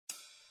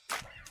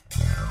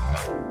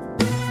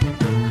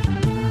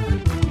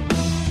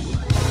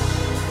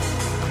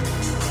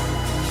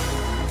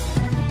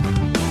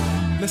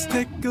Let's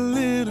take a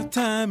little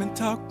time and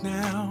talk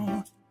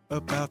now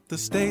about the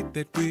state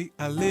that we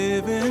are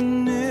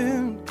living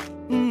in.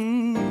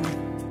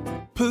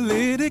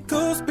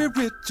 Political,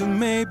 spiritual,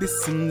 maybe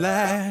some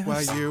lies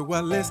while you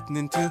are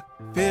listening to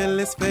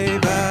Phyllis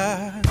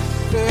Favor.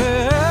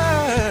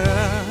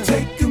 Yeah.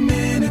 Take a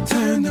minute,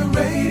 turn the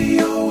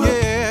radio up,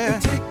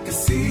 and take a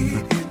seat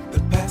in the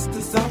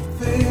pastor's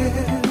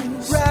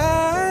office.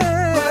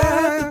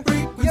 Right the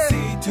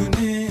frequency, tune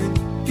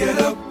in, get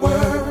up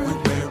word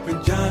with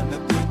Reverend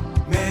Jonathan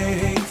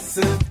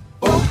Mason.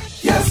 Oh,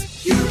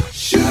 yes, you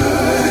should.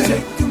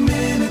 Take a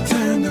minute,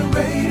 turn the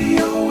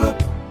radio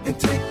up, and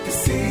take a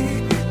seat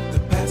in the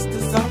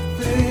pastor's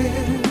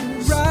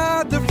office.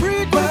 Ride the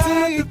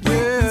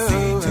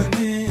frequency, tune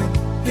in,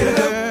 get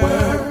up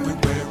word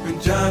with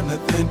Reverend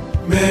Jonathan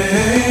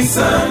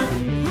Mason.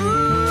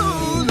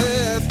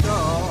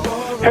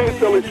 Hey,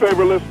 Philly's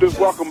favorite listeners,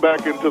 welcome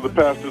back into the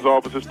pastor's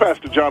office. It's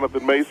Pastor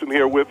Jonathan Mason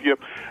here with you.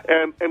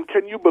 And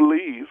can you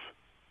believe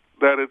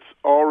that it's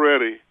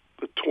already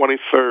the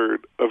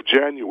 23rd of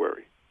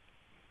January?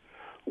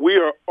 We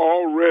are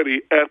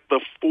already at the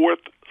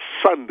fourth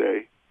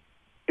Sunday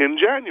in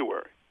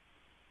January.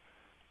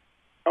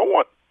 I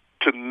want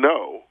to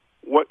know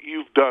what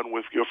you've done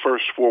with your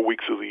first 4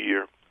 weeks of the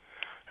year.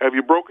 Have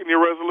you broken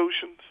your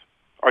resolutions?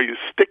 Are you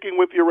sticking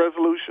with your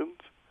resolutions?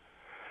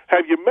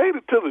 Have you made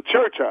it to the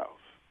church house?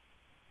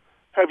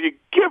 Have you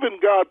given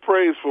God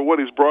praise for what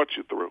he's brought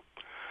you through?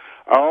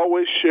 I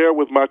always share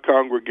with my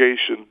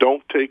congregation,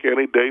 don't take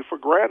any day for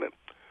granted.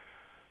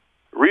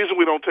 The reason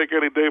we don't take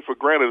any day for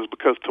granted is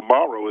because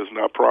tomorrow is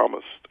not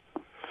promised.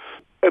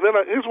 And then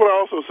here's what I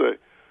also say.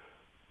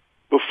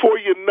 Before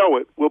you know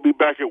it, we'll be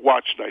back at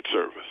watch night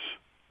service.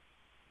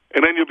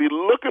 And then you'll be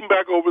looking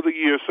back over the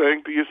year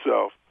saying to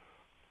yourself,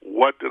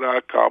 what did I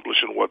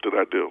accomplish and what did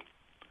I do?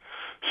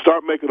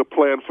 Start making a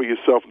plan for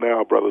yourself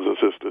now, brothers and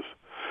sisters.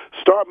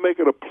 Start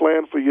making a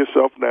plan for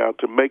yourself now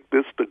to make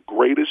this the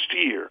greatest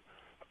year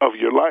of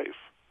your life.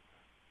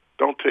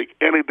 Don't take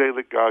any day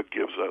that God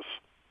gives us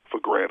for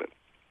granted.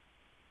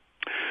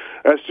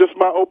 That's just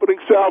my opening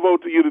salvo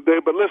to you today.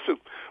 But listen,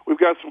 we've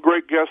got some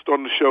great guests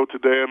on the show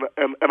today,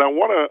 and I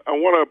want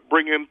to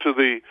bring into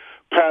the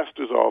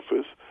pastor's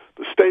office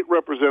the state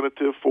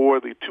representative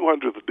for the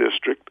 200th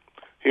district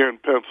here in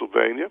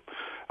Pennsylvania.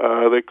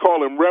 They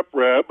call him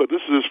Rabb, but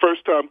this is his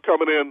first time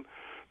coming in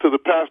to the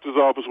pastor's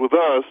office with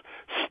us,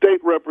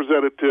 State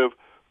Representative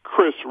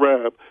Chris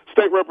Rabb.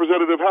 State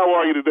Representative, how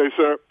are you today,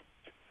 sir?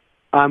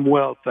 I'm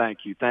well,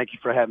 thank you. Thank you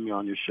for having me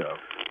on your show.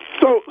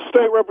 So,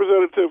 State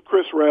Representative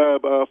Chris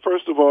Rabb,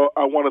 first of all,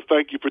 I want to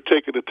thank you for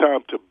taking the time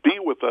to be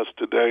with us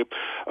today.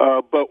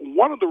 But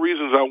one of the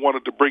reasons I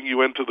wanted to bring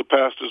you into the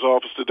pastor's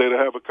office today to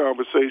have a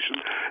conversation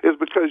is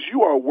because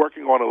you are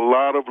working on a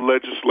lot of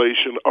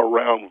legislation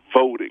around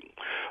voting.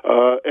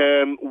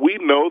 And we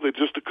know that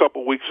just a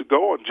couple weeks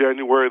ago, on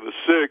January the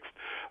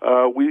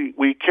 6th,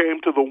 we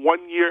came to the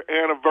one-year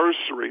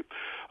anniversary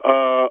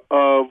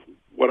of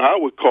what I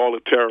would call a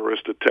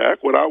terrorist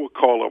attack, what I would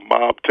call a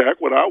mob attack,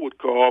 what I would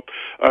call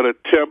an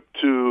attempt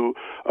to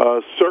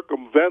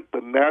circumvent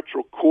the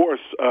natural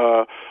course of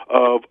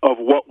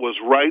what was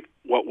right,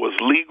 what was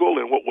legal,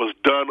 and what was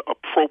done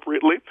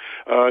appropriately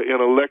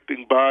in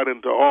electing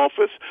Biden to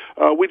office.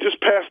 We just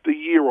passed a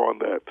year on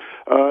that.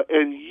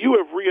 And you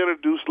have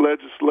reintroduced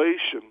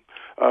legislation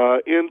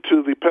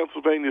into the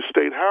Pennsylvania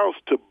State House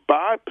to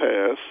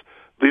bypass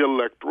the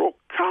Electoral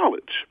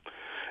College.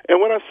 And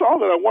when I saw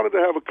that, I wanted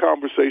to have a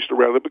conversation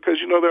around it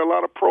because, you know, there are a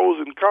lot of pros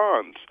and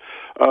cons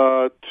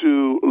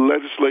to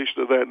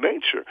legislation of that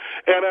nature.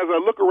 And as I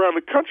look around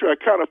the country, I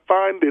kind of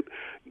find it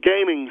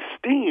gaining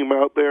steam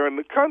out there in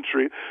the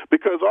country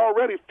because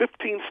already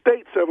 15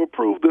 states have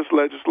approved this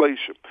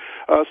legislation.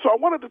 So I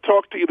wanted to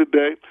talk to you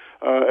today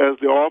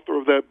as the author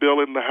of that bill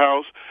in the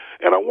House.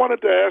 And I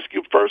wanted to ask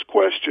you, first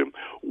question,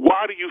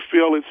 why do you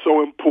feel it's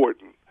so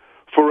important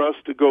for us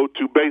to go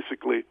to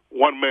basically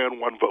one man,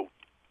 one vote?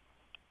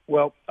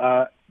 Well,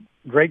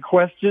 great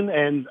question,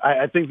 and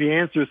I think the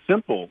answer is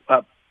simple.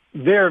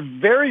 There are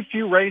very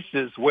few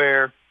races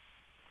where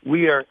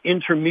we are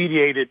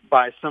intermediated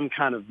by some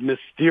kind of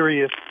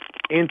mysterious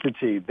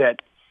entity that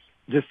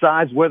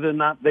decides whether or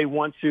not they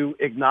want to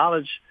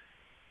acknowledge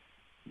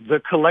the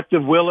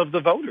collective will of the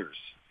voters.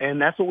 And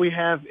that's what we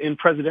have in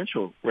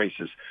presidential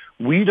races.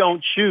 We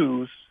don't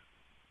choose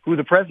who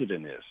the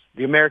president is,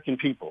 the American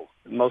people,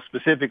 most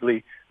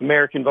specifically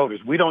American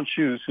voters. We don't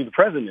choose who the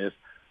president is.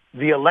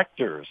 The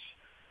electors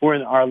who are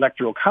in our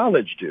electoral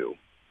college do,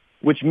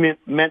 which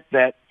meant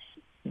that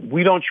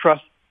we don't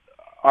trust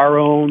our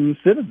own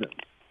citizens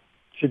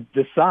to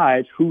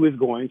decide who is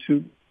going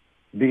to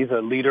be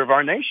the leader of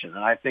our nation.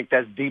 And I think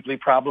that's deeply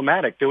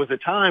problematic. There was a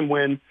time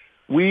when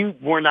we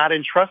were not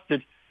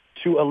entrusted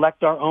to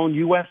elect our own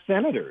U.S.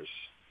 senators.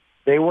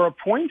 They were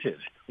appointed.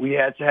 We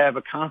had to have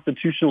a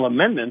constitutional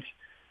amendment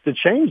to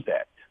change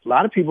that. A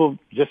lot of people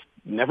just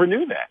never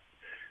knew that.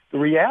 The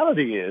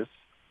reality is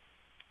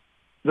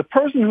the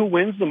person who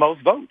wins the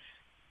most votes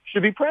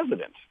should be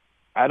president.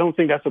 I don't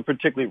think that's a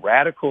particularly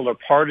radical or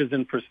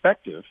partisan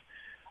perspective.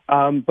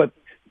 But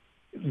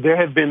there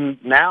have been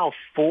now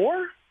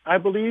 4, I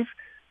believe,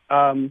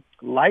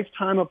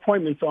 lifetime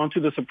appointments onto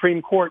the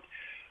Supreme Court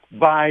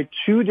by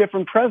 2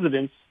 different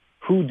presidents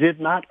who did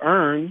not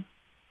earn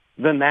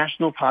the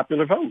national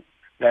popular vote.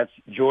 That's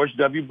George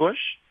W. Bush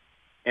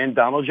and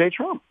Donald J.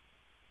 Trump.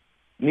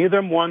 Neither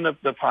of them won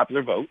the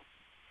popular vote,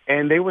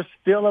 and they were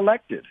still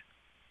elected.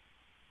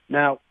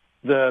 Now,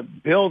 the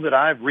bill that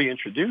I've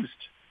reintroduced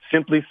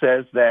simply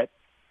says that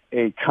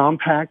a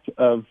compact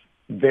of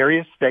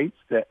various states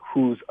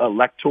whose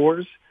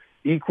electors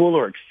equal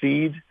or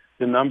exceed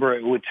the number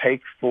it would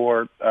take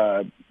for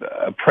a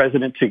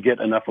president to get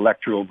enough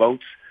electoral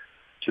votes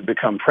to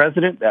become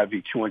president, that would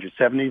be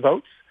 270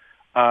 votes,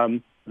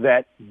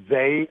 that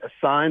they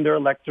assign their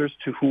electors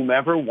to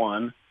whomever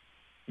won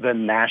the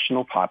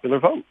national popular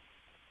vote.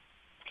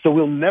 So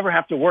we'll never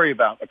have to worry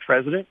about a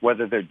president,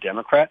 whether they're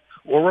Democrat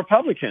or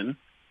Republican,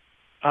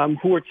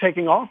 who are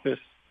taking office,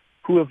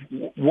 who have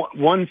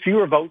won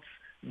fewer votes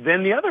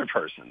than the other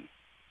person.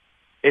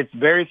 It's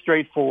very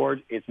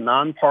straightforward. It's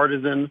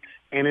nonpartisan,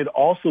 and it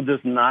also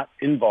does not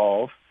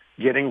involve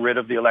getting rid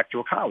of the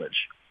Electoral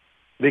College,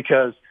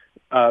 because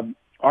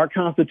our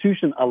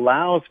Constitution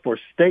allows for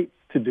states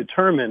to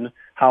determine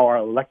how our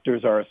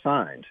electors are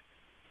assigned.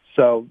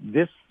 So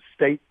this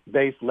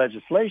state-based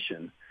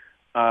legislation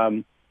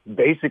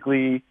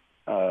basically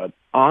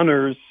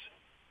honors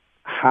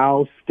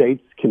how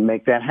states can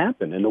make that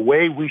happen. And the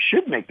way we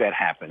should make that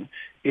happen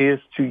is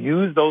to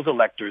use those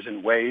electors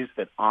in ways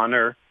that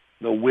honor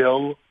the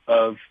will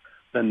of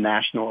the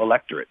national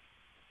electorate.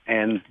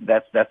 And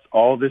that's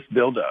all this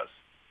bill does.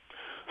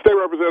 State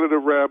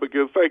Representative Rabb,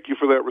 again, thank you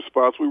for that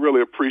response. We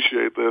really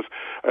appreciate this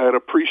and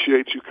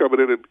appreciate you coming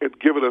in and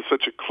giving us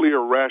such a clear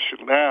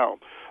rationale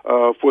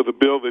for the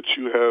bill that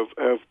you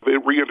have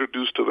been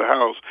reintroduced to the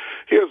House.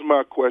 Here's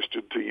my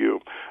question to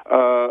you.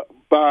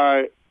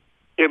 By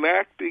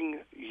enacting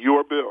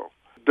your bill,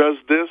 does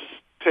this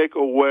take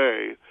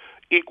away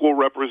equal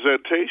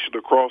representation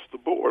across the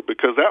board?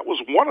 Because that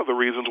was one of the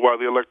reasons why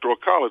the Electoral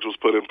College was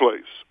put in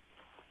place.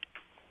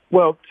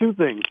 Well, 2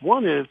 things.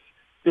 One is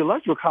the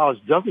Electoral College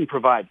doesn't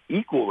provide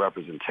equal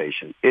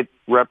representation. It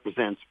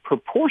represents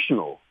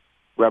proportional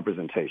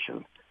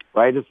representation,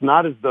 right? It's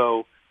not as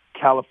though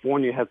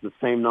California has the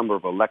same number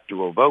of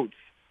electoral votes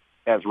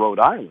as Rhode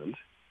Island.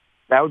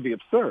 That would be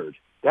absurd.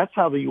 That's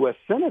how the U.S.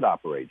 Senate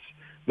operates.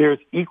 There's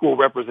equal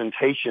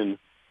representation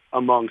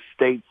among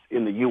states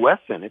in the U.S.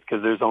 Senate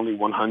because there's only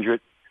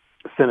 100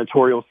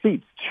 senatorial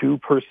seats, 2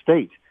 per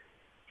state.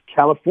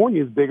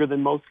 California is bigger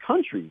than most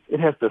countries. It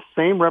has the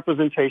same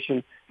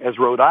representation as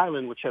Rhode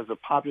Island, which has a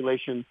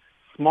population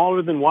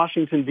smaller than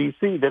Washington,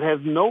 D.C., that has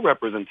no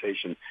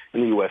representation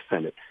in the U.S.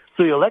 Senate.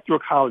 So the Electoral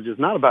College is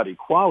not about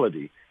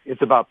equality.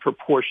 It's about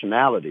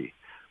proportionality.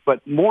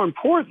 But more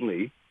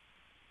importantly,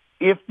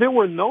 if there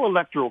were no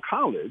Electoral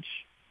College,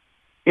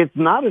 it's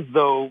not as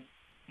though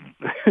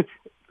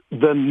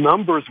the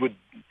numbers would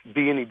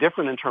be any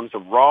different in terms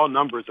of raw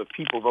numbers of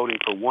people voting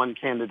for one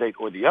candidate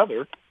or the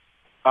other.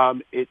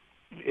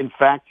 In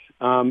fact,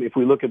 if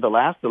we look at the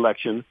last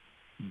election,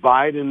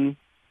 Biden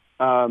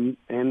and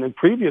the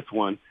previous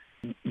one,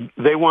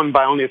 they won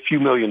by only a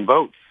few million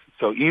votes.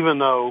 So even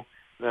though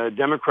the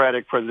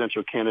Democratic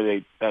presidential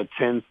candidate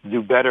tends to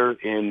do better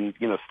in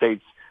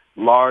states,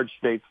 large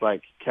states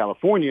like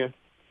California,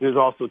 there's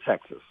also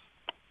Texas,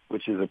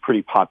 which is a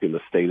pretty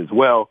populous state as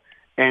well.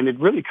 And it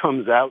really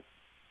comes out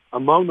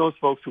among those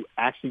folks who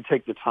actually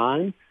take the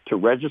time to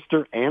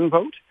register and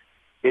vote,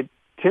 it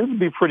tends to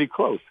be pretty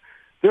close.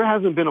 There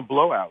hasn't been a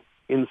blowout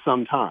in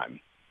some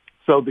time.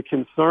 So the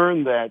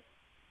concern that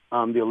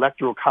the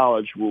Electoral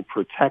College will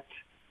protect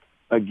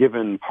a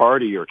given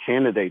party or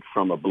candidate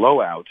from a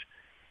blowout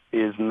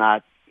is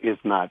not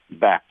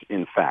backed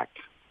in fact.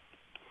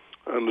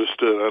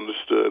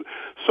 Understood.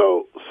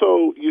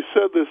 So you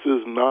said this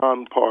is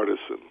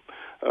nonpartisan,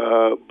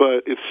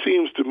 but it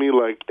seems to me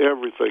like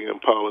everything in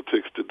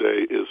politics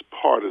today is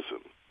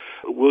partisan.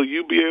 Will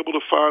you be able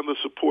to find the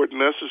support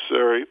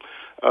necessary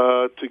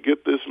to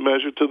get this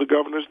measure to the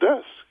governor's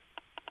desk?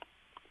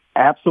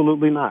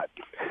 Absolutely not.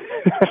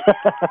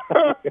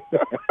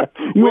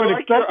 You weren't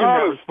expecting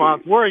that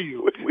response, were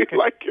you? We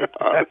like your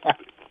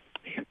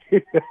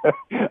honesty.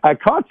 I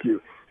caught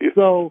you.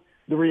 So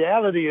the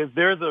reality is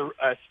there's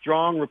a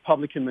strong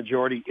Republican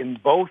majority in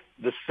both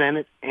the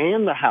Senate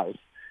and the House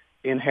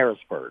in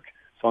Harrisburg.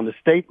 So on the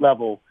state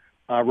level,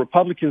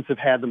 Republicans have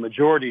had the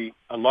majority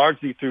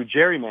largely through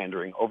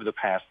gerrymandering over the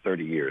past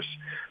 30 years.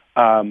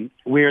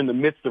 We're in the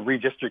midst of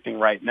redistricting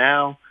right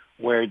now,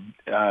 where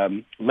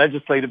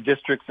legislative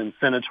districts and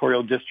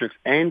senatorial districts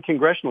and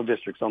congressional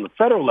districts on the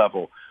federal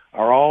level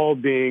are all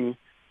being,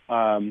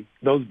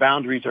 those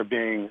boundaries are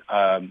being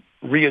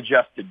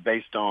readjusted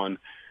based on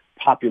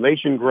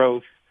population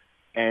growth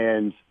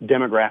and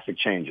demographic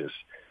changes.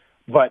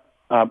 But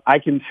I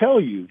can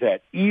tell you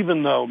that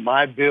even though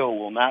my bill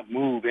will not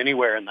move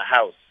anywhere in the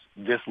House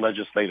this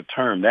legislative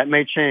term, that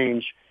may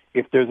change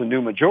if there's a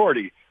new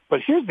majority.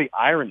 But here's the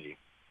irony.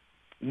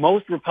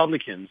 Most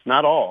Republicans,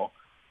 not all,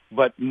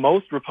 but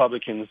most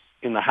Republicans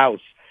in the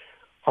House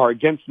are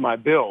against my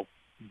bill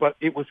but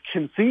it was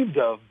conceived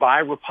of by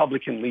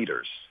Republican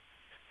leaders.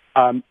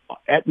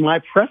 At my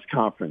press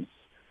conference,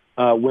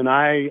 when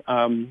I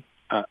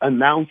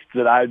announced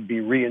that I'd be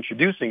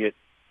reintroducing it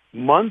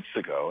months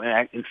ago,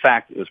 and in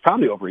fact, it was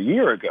probably over a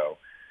year ago,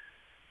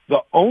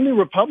 the only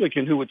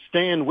Republican who would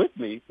stand with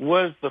me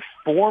was the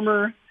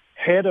former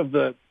head of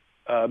the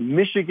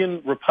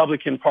Michigan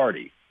Republican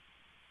Party.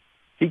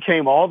 He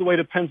came all the way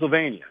to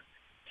Pennsylvania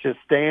to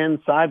stand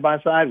side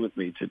by side with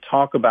me to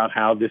talk about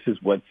how this is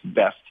what's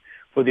best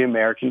for the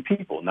American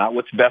people, not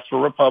what's best for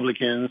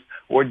Republicans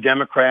or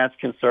Democrats,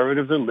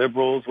 conservatives or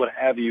liberals, what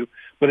have you,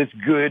 but it's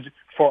good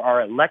for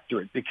our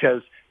electorate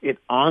because it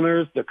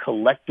honors the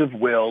collective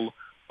will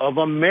of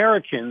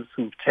Americans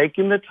who've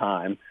taken the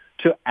time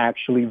to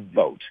actually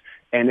vote.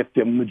 And if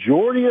the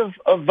majority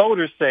of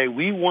voters say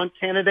we want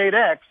candidate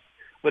X,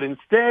 but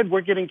instead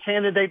we're getting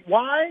candidate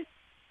Y,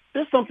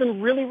 there's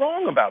something really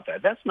wrong about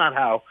that. That's not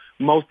how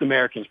most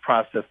Americans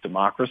process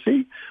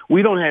democracy.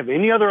 We don't have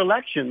any other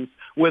elections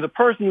where the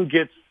person who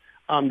gets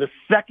the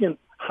second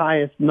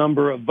highest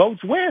number of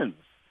votes wins.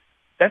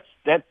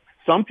 That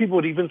some people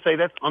would even say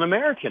that's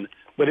un-American,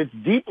 but it's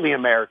deeply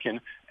American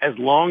as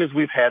long as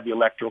we've had the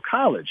Electoral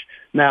College.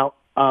 Now,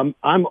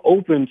 I'm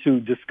open to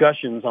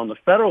discussions on the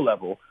federal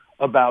level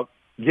about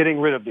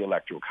getting rid of the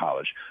Electoral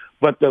College.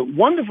 But the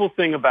wonderful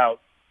thing about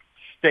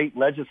state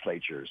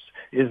legislatures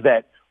is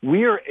that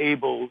we are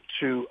able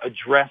to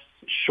address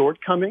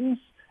shortcomings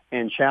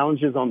and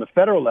challenges on the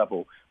federal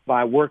level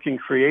by working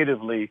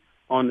creatively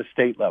on the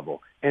state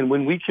level. And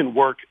when we can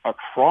work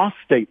across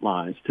state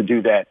lines to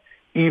do that,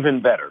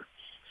 even better.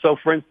 So,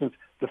 for instance,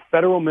 the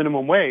federal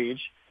minimum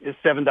wage is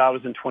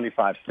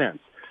 $7.25.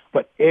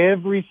 But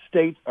every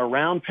state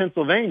around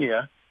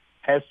Pennsylvania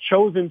has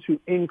chosen to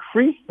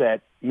increase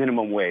that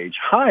minimum wage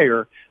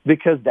higher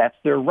because that's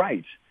their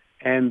right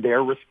and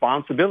their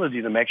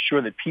responsibility to make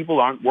sure that people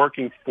aren't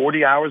working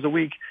 40 hours a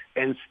week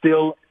and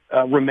still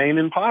remain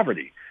in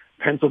poverty.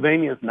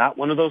 Pennsylvania is not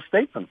one of those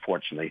states,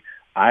 unfortunately.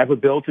 I have a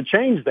bill to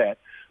change that.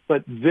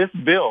 But this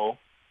bill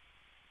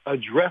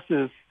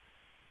addresses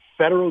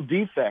federal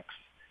defects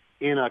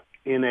in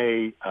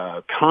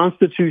a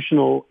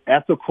constitutional,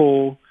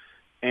 ethical,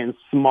 and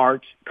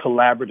smart,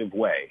 collaborative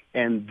way.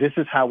 And this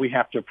is how we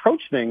have to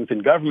approach things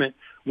in government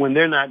when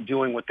they're not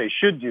doing what they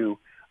should do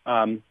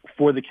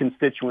for the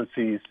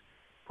constituencies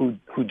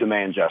who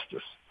demand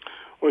justice.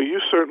 Well,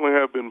 you certainly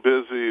have been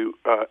busy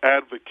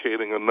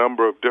advocating a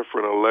number of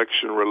different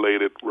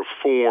election-related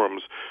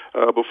reforms.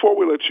 Before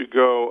we let you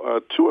go,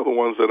 two of the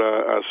ones that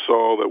I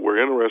saw that were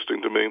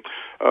interesting to me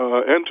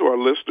and to our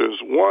listeners,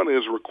 one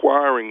is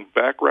requiring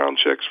background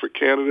checks for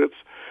candidates,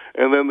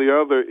 and then the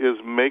other is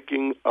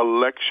making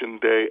Election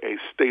Day a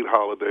state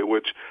holiday,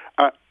 which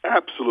I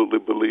absolutely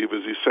believe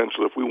is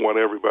essential if we want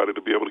everybody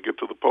to be able to get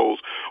to the polls.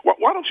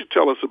 Why don't you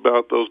tell us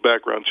about those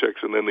background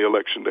checks and then the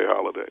Election Day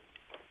holiday?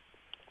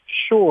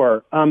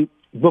 Sure.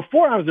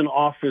 Before I was in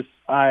office,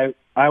 I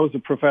was a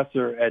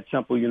professor at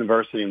Temple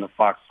University in the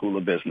Fox School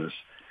of Business.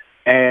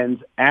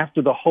 And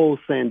after the whole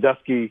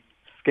Sandusky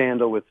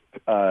scandal with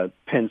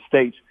Penn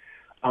State,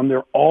 there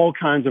are all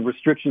kinds of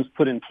restrictions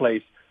put in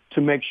place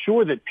to make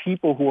sure that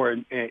people who are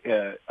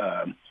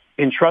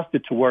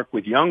entrusted to work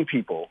with young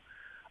people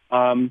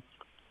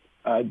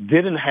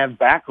didn't have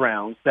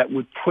backgrounds that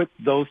would put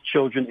those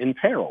children in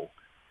peril.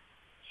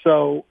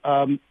 So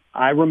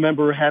I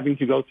remember having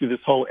to go through this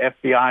whole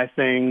FBI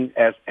thing,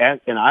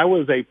 and I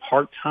was a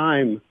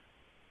part-time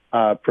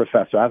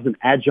professor. I was an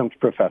adjunct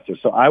professor,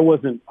 so I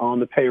wasn't on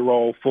the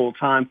payroll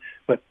full-time.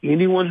 But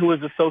anyone who was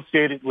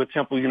associated with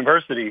Temple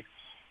University,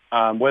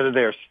 whether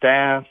they're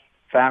staff,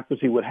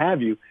 faculty, what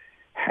have you,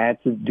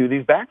 had to do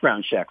these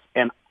background checks.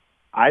 And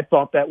I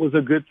thought that was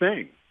a good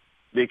thing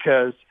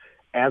because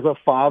as a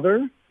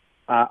father,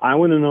 I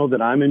want to know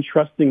that I'm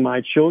entrusting my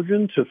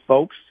children to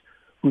folks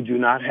who do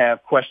not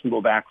have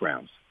questionable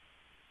backgrounds.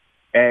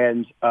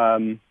 And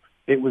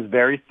it was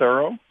very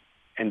thorough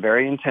and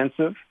very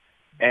intensive.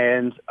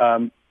 And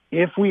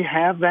if we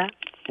have that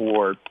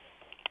for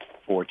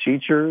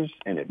teachers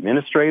and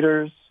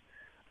administrators,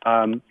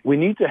 we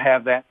need to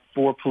have that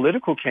for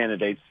political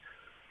candidates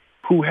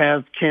who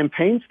have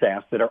campaign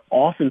staffs that are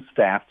often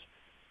staffed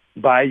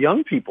by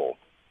young people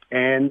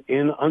and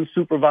in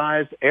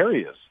unsupervised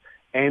areas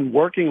and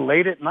working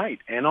late at night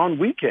and on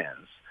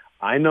weekends.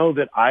 I know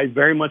that I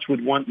very much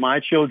would want my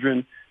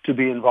children to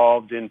be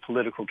involved in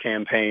political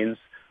campaigns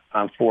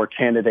for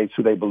candidates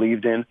who they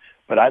believed in,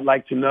 but I'd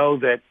like to know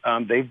that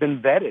they've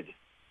been vetted.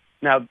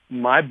 Now,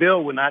 my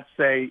bill would not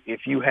say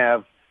if you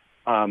have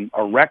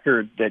a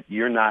record that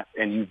you're not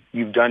and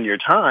you've done your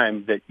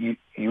time that you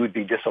would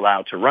be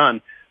disallowed to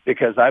run,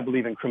 because I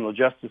believe in criminal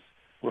justice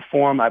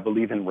reform. I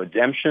believe in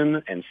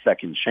redemption and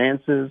second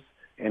chances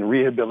and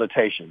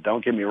rehabilitation.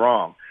 Don't get me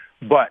wrong.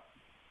 But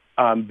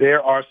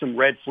there are some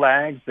red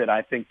flags that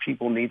I think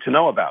people need to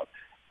know about.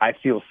 I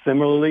feel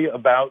similarly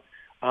about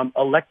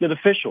elected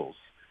officials.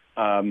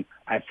 I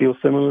feel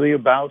similarly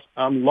about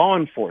law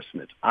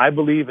enforcement. I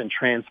believe in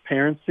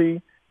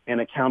transparency and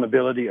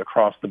accountability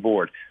across the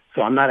board.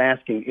 So I'm not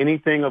asking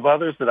anything of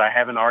others that I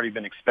haven't already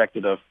been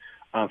expected of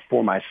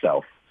for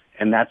myself.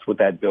 And that's what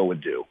that bill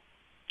would do.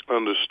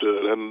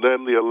 Understood. And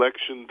then the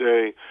election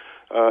day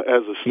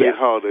as a state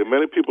holiday.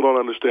 Many people don't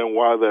understand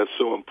why that's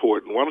so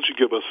important. Why don't you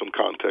give us some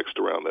context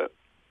around that?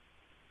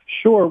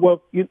 Sure.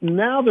 Well,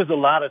 now there's a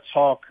lot of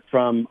talk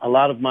from a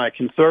lot of my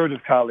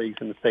conservative colleagues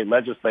in the state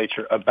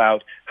legislature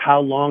about how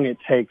long it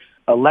takes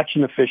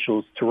election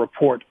officials to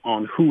report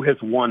on who has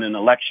won an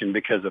election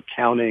because of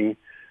counting,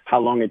 how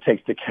long it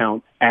takes to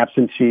count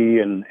absentee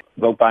and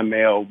vote by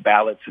mail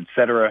ballots, et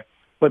cetera.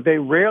 But they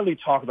rarely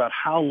talk about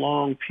how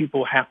long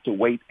people have to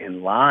wait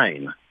in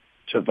line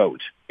to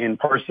vote in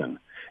person.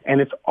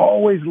 And it's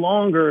always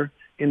longer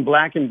in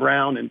black and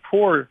brown and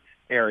poor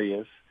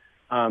areas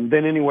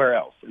than anywhere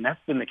else. And that's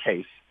been the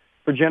case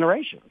for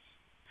generations.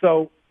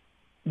 So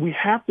we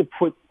have to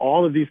put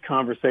all of these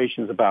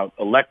conversations about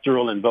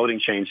electoral and voting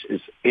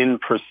changes in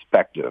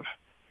perspective.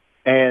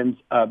 And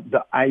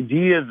the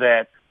idea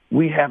that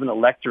we have an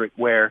electorate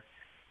where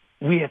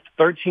we have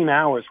 13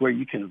 hours where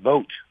you can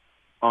vote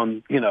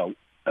on,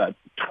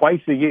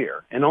 twice a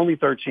year and only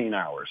 13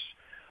 hours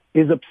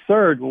is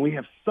absurd when we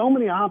have so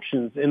many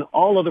options in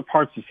all other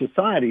parts of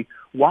society.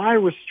 Why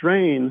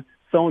restrain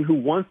someone who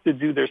wants to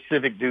do their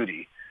civic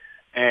duty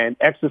and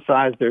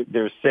exercise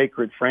their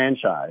sacred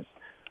franchise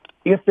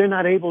if they're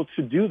not able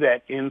to do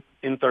that in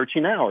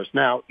 13 hours?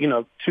 Now,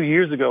 2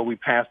 years ago, we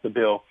passed a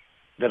bill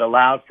that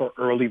allowed for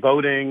early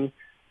voting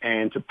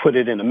and to put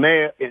it in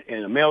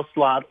a mail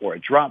slot or a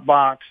drop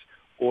box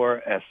or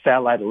a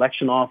satellite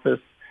election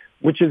office,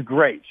 which is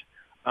great.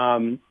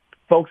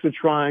 Folks are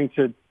trying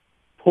to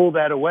pull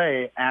that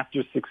away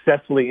after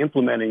successfully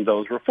implementing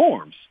those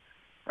reforms,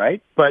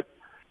 right? But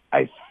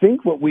I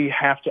think what we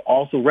have to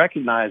also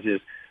recognize is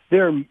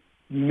there are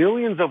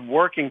millions of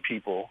working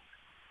people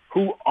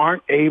who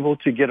aren't able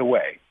to get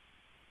away.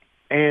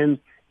 And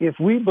if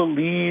we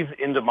believe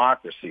in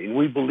democracy and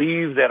we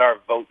believe that our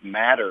vote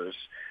matters,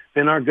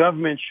 then our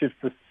government should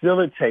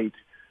facilitate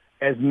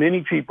as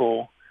many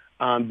people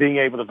being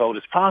able to vote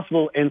as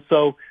possible. And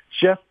so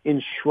just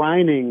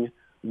enshrining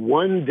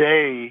one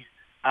day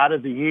out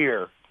of the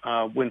year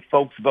when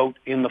folks vote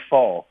in the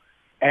fall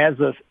as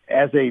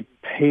a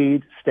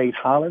paid state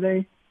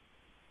holiday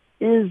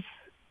is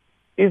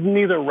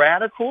neither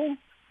radical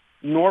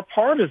nor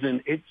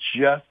partisan. It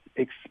just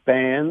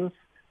expands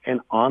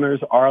and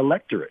honors our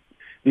electorate.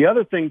 The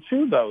other thing,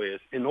 too, though, is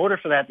in order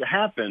for that to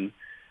happen,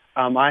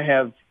 I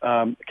have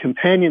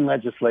companion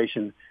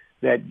legislation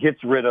that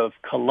gets rid of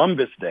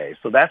Columbus Day.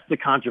 So that's the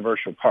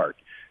controversial part.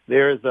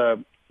 There's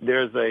a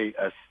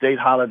state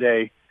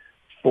holiday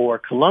for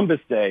Columbus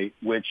Day,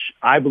 which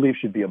I believe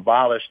should be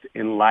abolished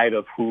in light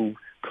of who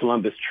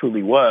Columbus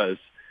truly was,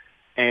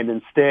 and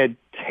instead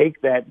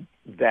take that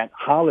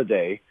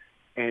holiday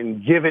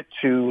and give it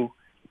to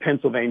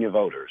Pennsylvania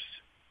voters.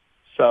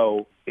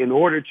 So in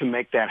order to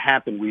make that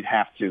happen, we'd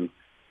have to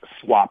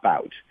swap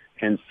out.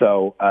 And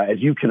so, as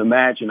you can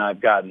imagine,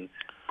 I've gotten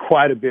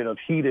quite a bit of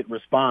heated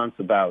response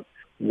about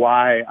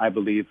why I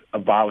believe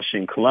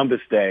abolishing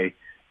Columbus Day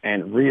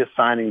and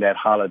reassigning that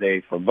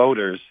holiday for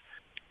voters,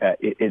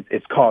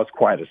 it's caused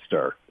quite a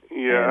stir.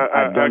 Yeah,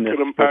 I've done this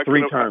for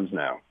 3 terms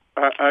now.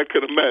 I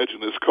can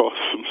imagine it's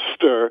caused some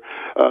stir,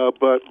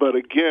 but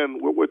again,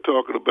 what we're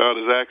talking about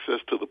is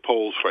access to the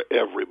polls for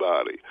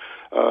everybody,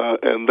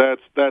 and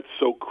that's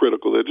so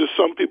critical. There are just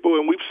some people,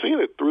 and we've seen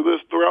it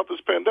throughout this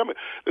pandemic.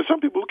 There's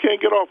some people who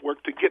can't get off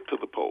work to get to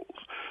the polls.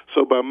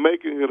 So by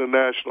making it a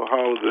national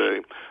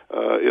holiday,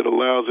 it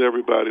allows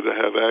everybody to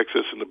have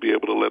access and to be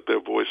able to let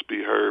their voice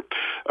be heard.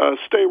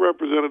 State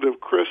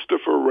Representative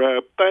Christopher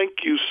Rabb,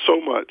 thank you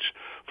so much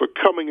for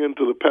coming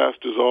into the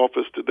pastor's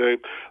office today.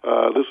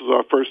 This is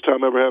our first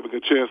time ever having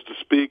a chance to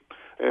speak,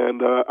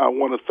 and I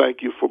want to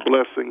thank you for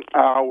blessing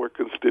our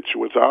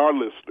constituents, our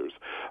listeners,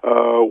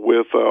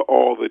 with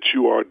all that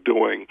you are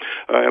doing.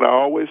 And I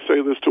always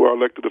say this to our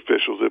elected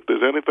officials: if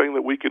there's anything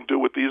that we can do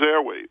with these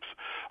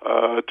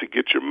airwaves to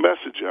get your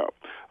message out,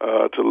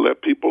 to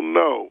let people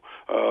know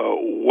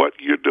what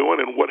you're doing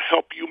and what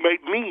help you may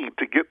need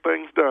to get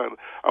things done,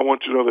 I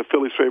want you to know that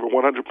Philly's favorite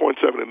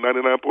 100.7 and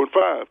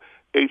 99.5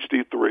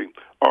 HD3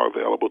 are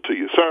available to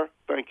you. Sir,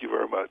 thank you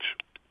very much.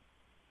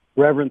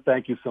 Reverend,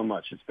 thank you so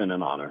much. It's been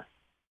an honor.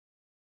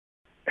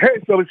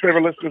 Hey, Philly's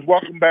favorite listeners,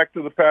 welcome back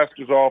to the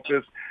pastor's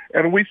office.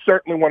 And we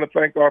certainly want to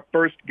thank our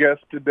first guest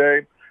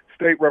today,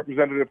 State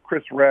Representative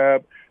Chris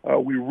Rabb.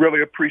 We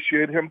really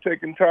appreciate him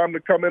taking time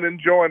to come in and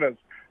join us.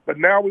 But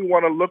now we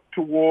want to look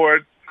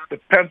toward the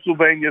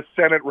Pennsylvania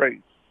Senate race.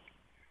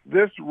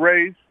 This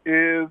race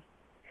is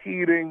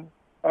heating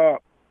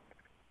up.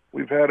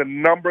 We've had a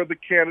number of the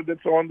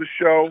candidates on the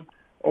show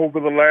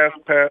over the last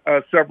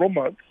several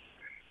months.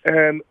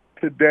 And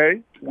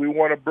today we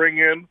want to bring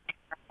in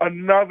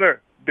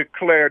another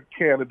declared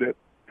candidate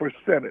for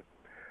Senate.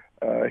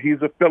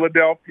 He's a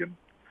Philadelphian.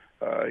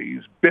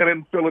 He's been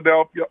in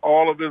Philadelphia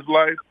all of his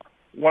life,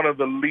 one of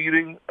the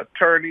leading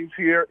attorneys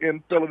here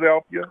in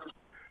Philadelphia.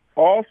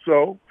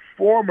 Also,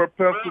 former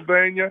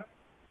Pennsylvania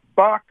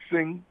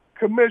boxing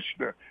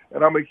commissioner.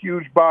 and I'm a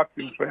huge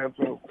boxing fan,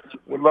 so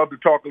would love to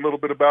talk a little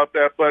bit about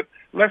that. But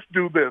let's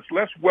do this.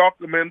 Let's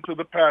welcome into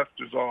the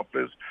pastor's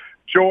office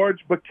George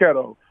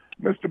Bochetto.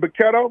 Mr.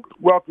 Bochetto,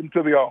 welcome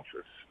to the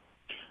office.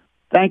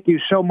 Thank you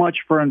so much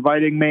for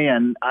inviting me,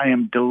 and I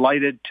am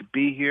delighted to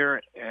be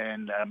here,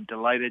 and I'm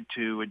delighted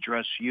to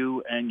address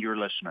you and your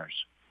listeners.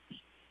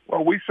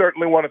 Well, we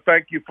certainly want to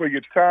thank you for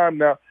your time.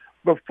 Now,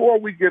 before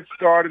we get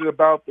started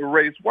about the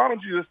race, why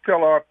don't you just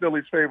tell our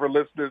Phillies favorite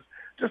listeners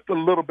just a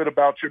little bit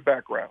about your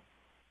background?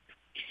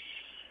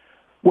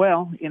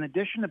 Well, in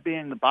addition to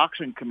being the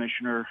boxing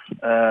commissioner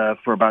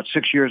for about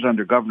 6 years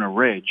under Governor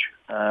Ridge,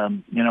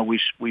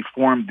 we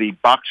formed the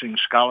Boxing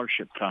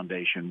Scholarship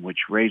Foundation,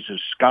 which raises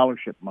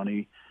scholarship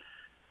money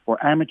for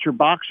amateur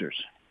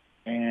boxers.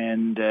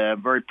 And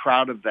very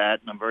proud of that,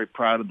 and I'm very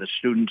proud of the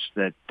students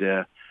that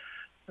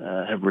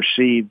have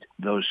received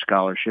those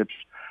scholarships.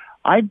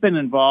 I've been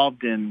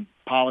involved in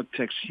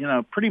politics,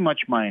 pretty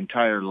much my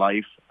entire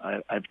life.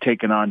 I've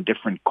taken on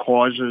different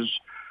causes.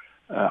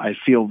 I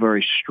feel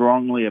very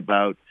strongly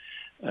about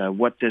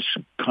what this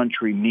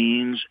country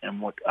means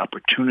and what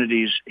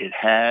opportunities it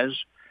has.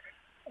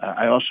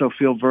 I also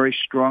feel very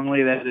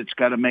strongly that it's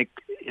got to make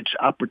its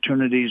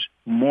opportunities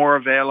more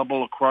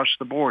available across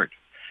the board.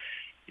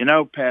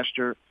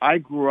 Pastor, I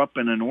grew up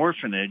in an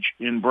orphanage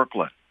in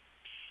Brooklyn.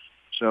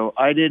 So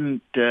I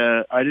didn't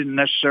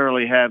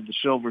necessarily have the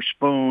silver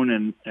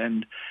spoon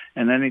and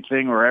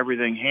anything or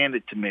everything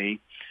handed to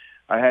me.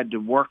 I had to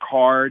work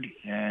hard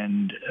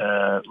and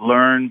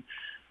learn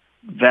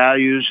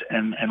values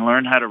and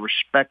learn how to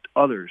respect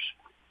others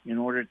in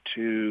order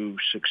to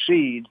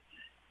succeed.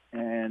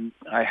 And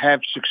I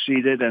have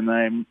succeeded, and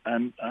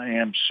I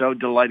am so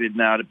delighted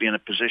now to be in a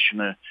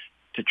position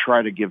to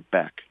try to give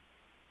back.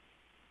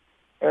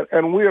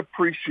 And we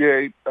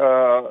appreciate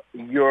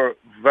your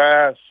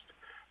vast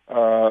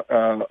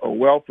a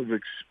wealth of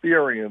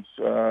experience,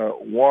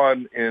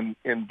 one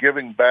in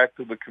giving back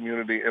to the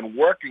community and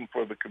working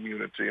for the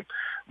community.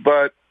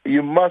 But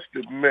you must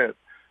admit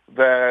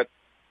that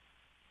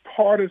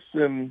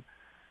the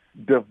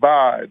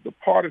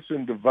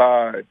partisan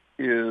divide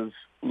is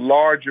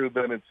larger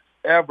than it's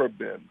ever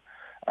been.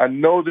 I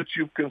know that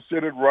you've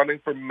considered running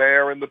for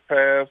mayor in the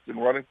past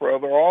and running for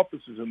other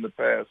offices in the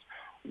past.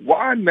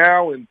 Why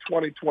now in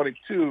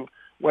 2022,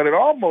 when it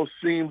almost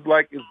seems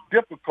like it's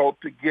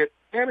difficult to get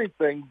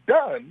anything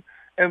done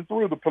and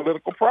through the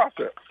political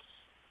process?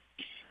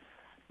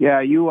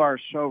 Yeah, you are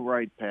so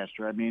right,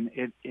 Pastor. I mean,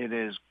 it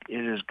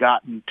has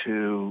gotten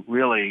to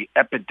really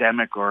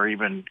epidemic or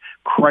even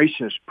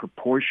crisis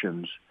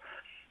proportions,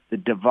 the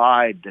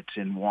divide that's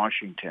in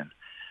Washington.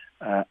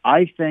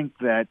 I think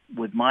that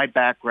with my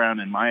background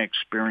and my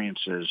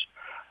experiences,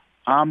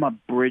 I'm a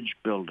bridge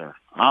builder.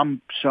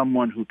 I'm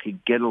someone who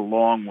could get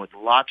along with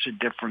lots of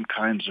different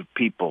kinds of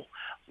people,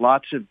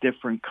 lots of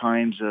different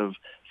kinds of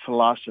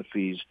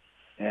philosophies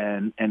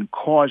and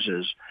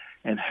causes,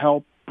 and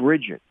help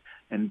bridge it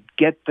and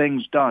get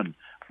things done.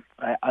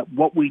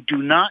 What we do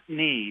not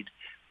need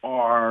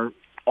are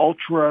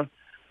ultra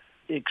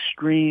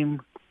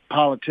extreme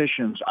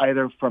politicians,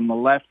 either from the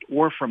left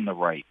or from the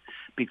right,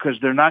 because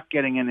they're not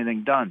getting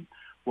anything done.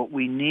 What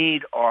we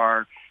need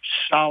are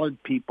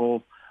solid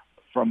people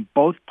from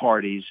both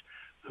parties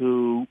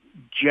who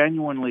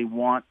genuinely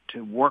want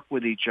to work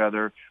with each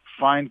other,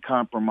 find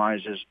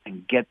compromises,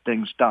 and get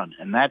things done.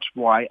 And that's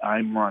why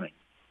I'm running.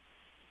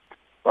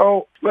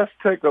 So let's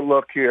take a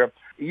look here.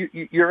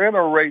 You're in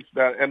a race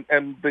now,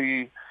 and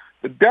the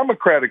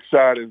Democratic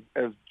side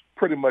has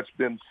pretty much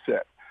been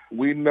set.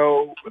 We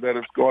know that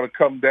it's going to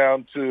come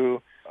down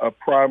to a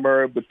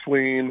primary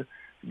between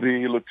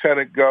the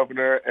lieutenant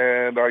governor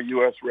and our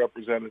U.S.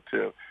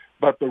 representative.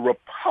 But the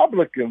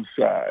Republican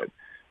side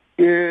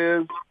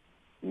is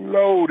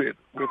loaded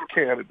with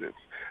candidates.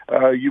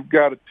 You've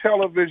got a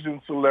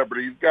television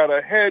celebrity. You've got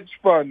a hedge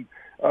fund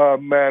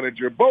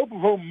manager, both of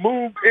whom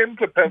moved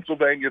into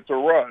Pennsylvania to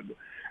run.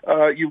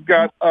 You've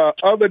got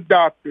other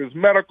doctors,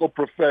 medical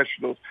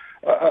professionals.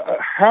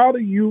 How do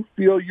you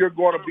feel you're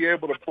going to be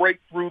able to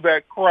break through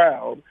that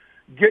crowd,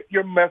 get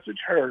your message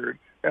heard,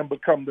 and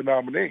become the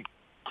nominee?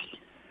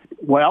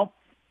 Well,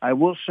 I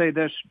will say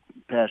this,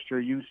 Pastor.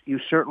 You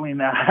certainly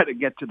know how to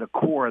get to the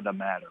core of the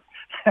matter.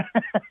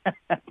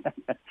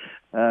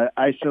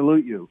 I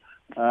salute you.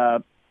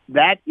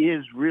 That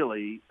is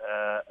really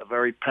a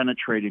very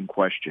penetrating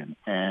question,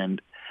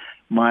 and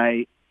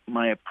my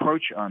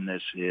approach on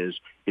this is,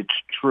 it's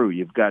true.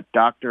 You've got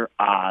Dr.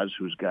 Oz,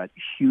 who's got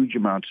huge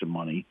amounts of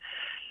money,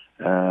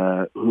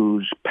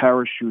 who's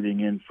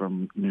parachuting in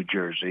from New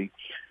Jersey.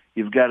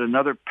 You've got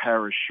another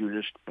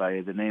parachutist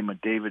by the name of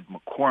David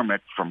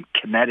McCormick from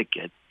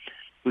Connecticut,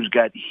 who's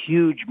got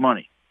huge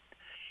money.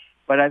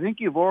 But I think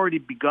you've already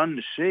begun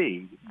to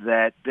see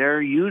that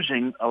they're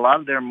using a lot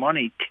of their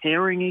money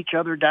tearing each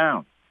other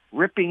down,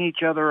 ripping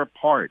each other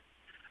apart,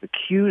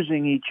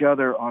 accusing each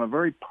other on a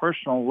very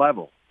personal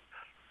level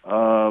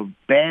of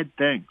bad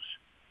things.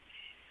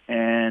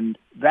 And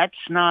that's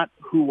not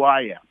who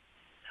I am.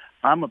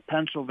 I'm a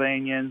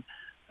Pennsylvanian.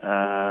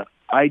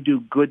 I do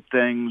good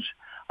things.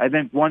 I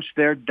think once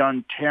they're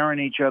done tearing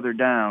each other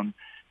down,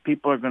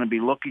 people are going to be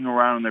looking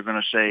around and they're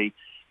going to say,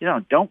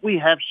 don't we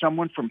have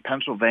someone from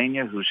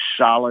Pennsylvania who's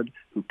solid,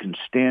 who can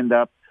stand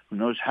up, who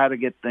knows how to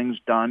get things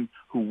done,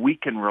 who we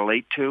can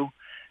relate to?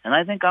 And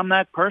I think I'm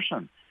that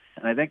person.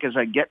 And I think as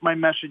I get my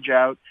message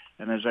out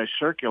and as I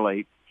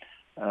circulate,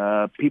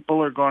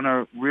 people are going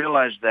to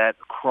realize that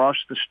across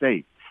the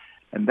state.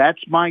 And that's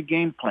my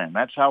game plan.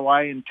 That's how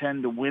I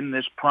intend to win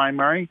this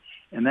primary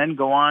and then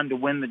go on to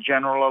win the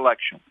general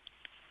election.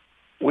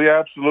 We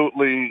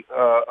absolutely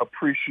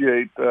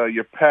appreciate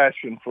your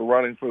passion for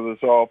running for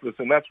this office,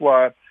 and that's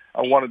why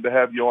I wanted to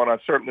have you on. I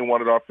certainly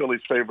wanted our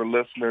Philly's favorite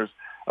listeners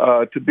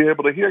to be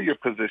able to hear your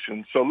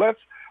position. So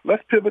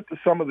let's pivot to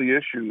some of the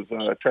issues,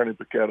 Attorney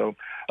Bochetto.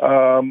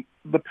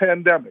 The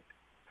pandemic.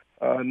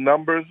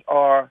 Numbers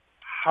are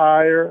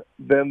higher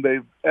than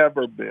they've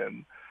ever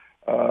been.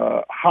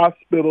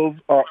 Hospitals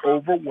are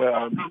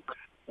overwhelmed.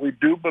 We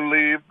do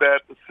believe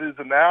that the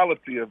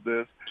seasonality of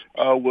this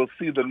will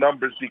see the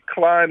numbers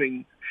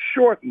declining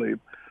shortly.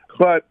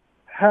 But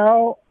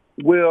how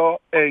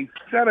will a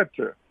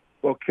senator,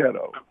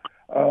 Bochetto,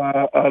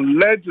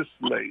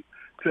 legislate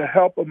to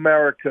help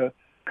America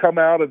come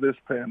out of this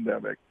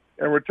pandemic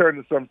and return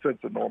to some sense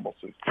of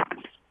normalcy?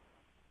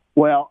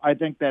 Well, I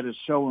think that is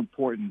so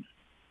important.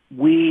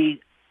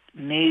 We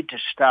need to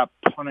stop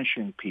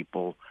punishing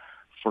people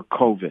for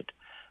COVID.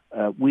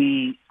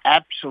 We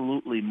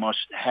absolutely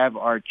must have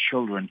our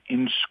children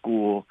in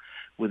school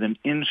with an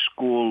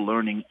in-school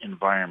learning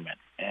environment.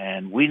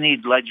 And we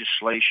need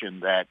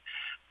legislation that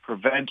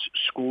prevents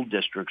school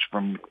districts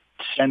from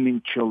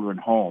sending children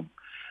home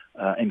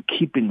and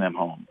keeping them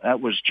home.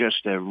 That was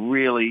just a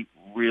really,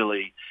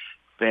 really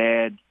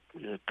bad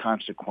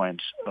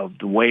consequence of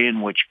the way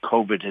in which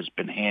COVID has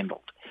been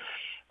handled.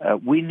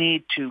 We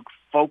need to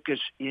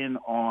focus in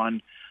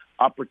on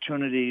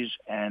opportunities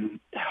and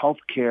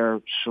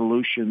healthcare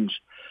solutions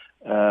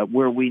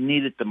where we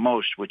need it the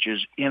most, which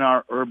is in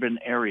our urban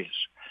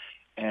areas.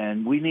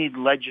 And we need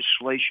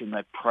legislation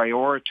that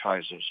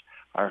prioritizes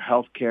our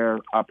healthcare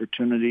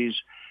opportunities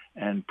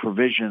and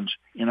provisions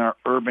in our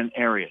urban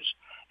areas.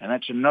 And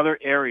that's another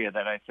area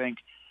that I think,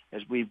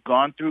 as we've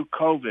gone through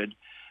COVID,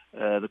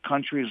 the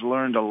country has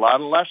learned a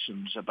lot of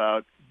lessons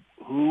about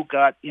who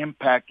got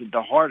impacted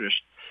the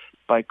hardest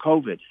by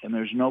COVID. And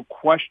there's no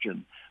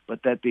question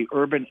but that the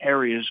urban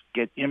areas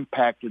get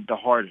impacted the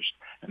hardest.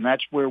 And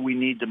that's where we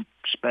need to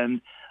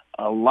spend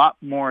a lot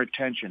more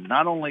attention,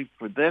 not only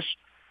for this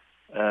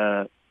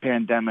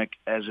pandemic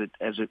as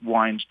it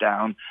winds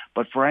down,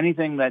 but for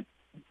anything that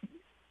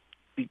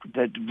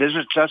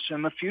visits us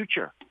in the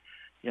future.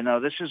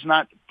 This is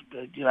not,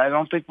 I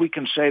don't think we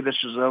can say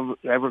this is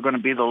ever going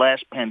to be the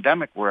last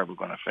pandemic we're ever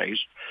going to face.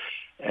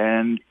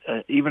 And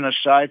even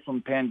aside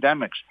from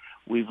pandemics,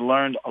 we've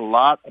learned a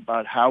lot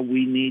about how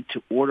we need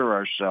to order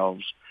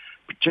ourselves,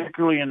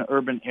 particularly in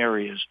urban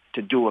areas,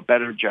 to do a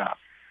better job.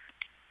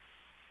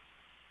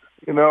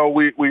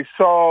 We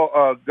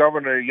saw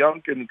Governor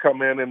Youngkin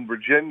come in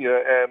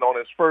Virginia and on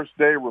his first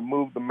day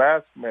remove the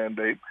mask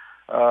mandate.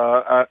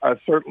 I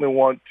certainly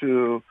want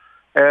to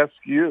ask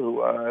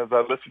you, as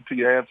I listen to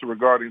your answer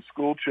regarding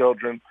school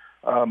children,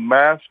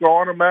 mask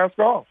on or mask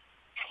off?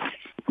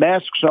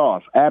 Masks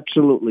off,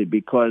 absolutely,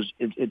 because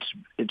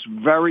it's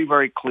very,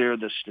 very clear.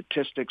 The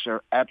statistics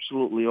are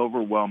absolutely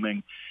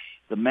overwhelming.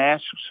 The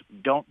masks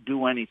don't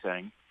do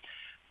anything.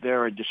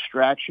 They're a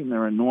distraction.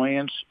 They're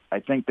annoyance. I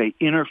think they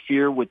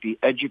interfere with the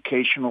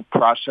educational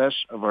process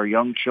of our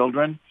young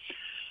children.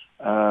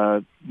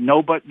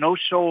 No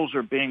souls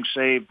are being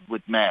saved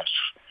with masks,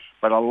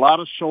 but a lot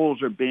of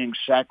souls are being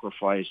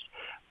sacrificed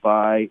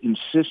by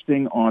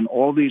insisting on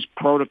all these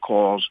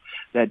protocols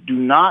that do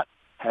not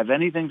have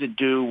anything to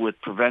do with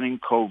preventing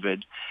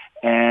COVID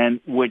and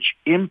which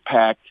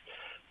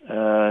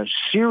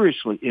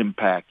seriously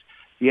impact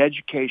the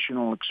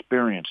educational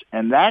experience.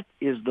 And that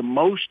is the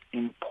most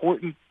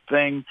important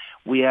thing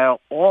we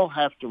all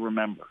have to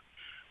remember.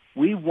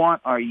 We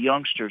want our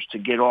youngsters to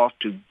get off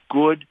to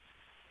good,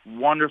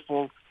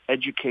 wonderful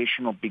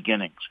educational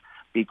beginnings,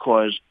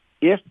 because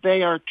if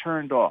they are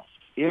turned off,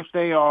 if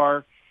they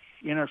are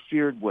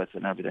interfered with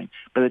and everything,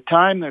 by the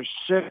time they're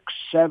 6,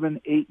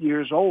 7, 8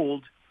 years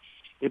old,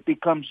 it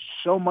becomes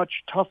so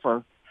much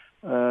tougher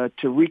to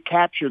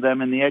recapture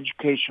them in the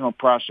educational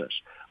process.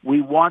 We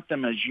want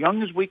them as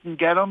young as we can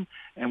get them,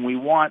 and we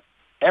want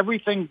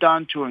everything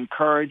done to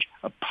encourage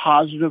a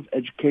positive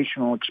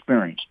educational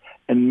experience.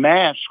 And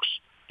masks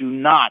do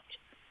not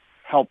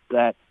help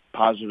that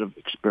positive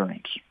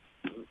experience.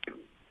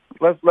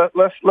 Let's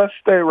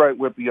stay right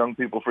with the young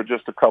people for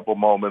just a couple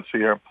moments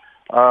here.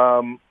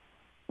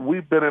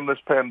 We've been in this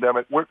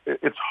pandemic.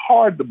 It's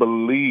hard to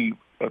believe,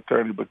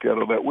 Attorney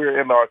Bochetto, that we're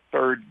in our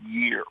third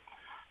year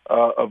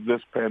of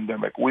this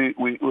pandemic.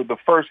 The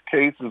first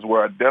cases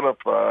were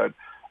identified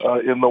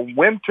in the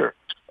winter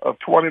of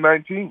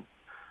 2019,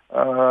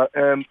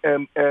 and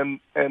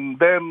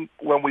then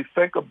when we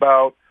think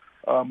about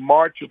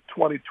March of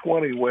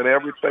 2020, when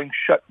everything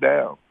shut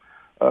down,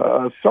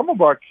 some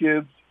of our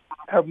kids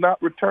have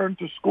not returned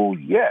to school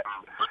yet,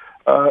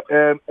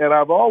 and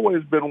I've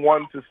always been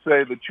one to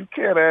say that you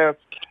can't ask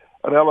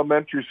an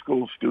elementary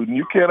school student,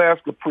 you can't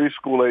ask a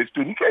preschool age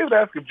student, you can't even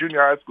ask a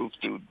junior high school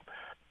student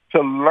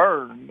to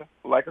learn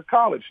like a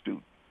college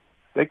student.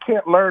 They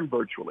can't learn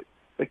virtually.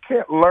 They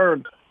can't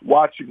learn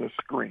watching a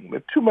screen. There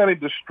are too many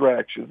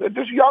distractions. They're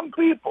just young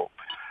people.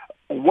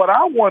 What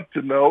I want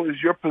to know is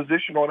your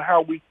position on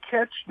how we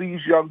catch these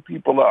young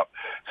people up.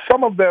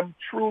 Some of them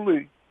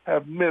truly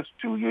have missed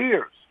 2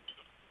 years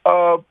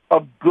of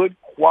good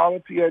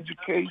quality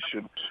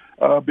education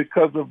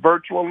because of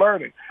virtual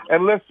learning.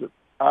 And listen,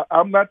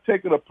 I'm not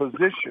taking a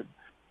position.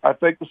 I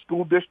think the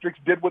school districts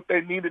did what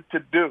they needed to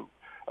do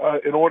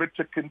in order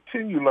to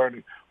continue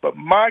learning. But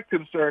my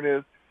concern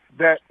is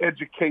that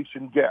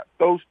education gap,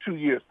 those 2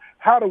 years.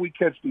 How do we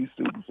catch these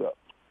students up?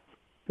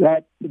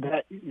 That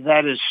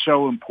is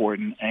so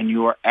important, and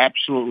you are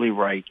absolutely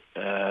right.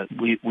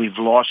 We've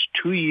lost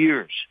 2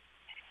 years,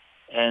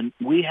 and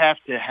we have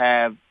to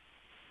have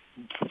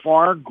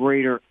far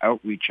greater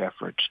outreach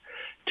efforts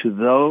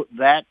to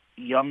that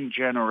young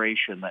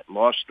generation that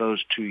lost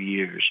those 2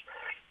 years,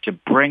 to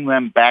bring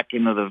them back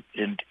into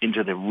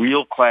the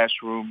real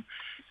classroom,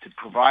 to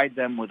provide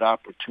them with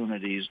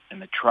opportunities,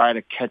 and to try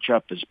to catch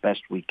up as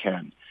best we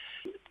can.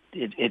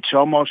 It's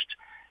almost,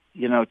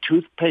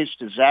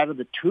 toothpaste is out of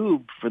the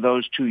tube for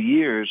those 2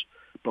 years,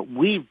 but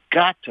we've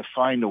got to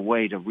find a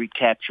way to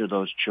recapture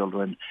those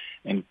children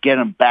and get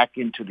them back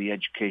into the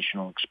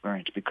educational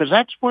experience, because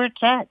that's where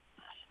it's at.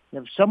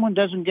 If someone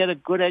doesn't get a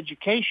good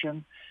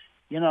education,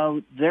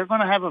 they're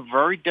going to have a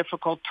very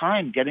difficult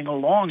time getting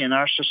along in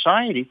our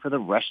society for the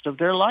rest of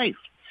their life.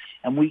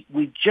 And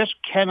we just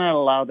cannot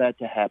allow that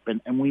to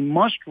happen. And we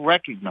must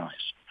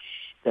recognize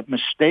that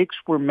mistakes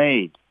were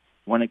made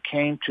when it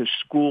came to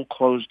school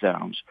close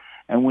downs.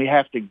 And we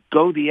have to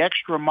go the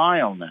extra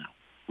mile now.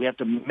 We have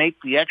to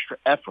make the extra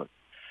effort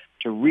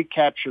to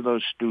recapture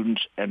those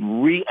students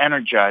and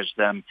re-energize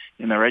them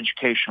in their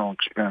educational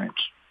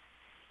experience.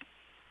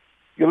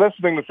 You're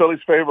listening to Philly's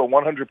Favor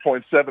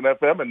 100.7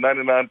 FM and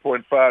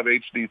 99.5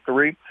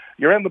 HD3.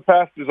 You're in the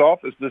pastor's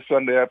office this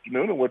Sunday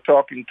afternoon, and we're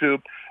talking to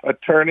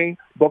Attorney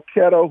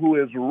Bochetto, who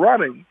is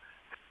running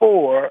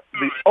for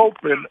the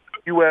open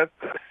U.S.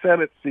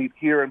 Senate seat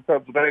here in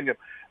Pennsylvania.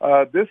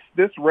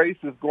 This race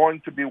is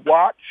going to be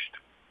watched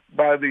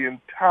by the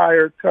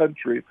entire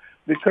country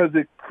because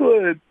it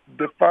could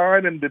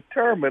define and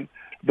determine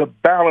the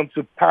balance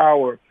of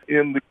power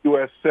in the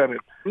U.S. Senate.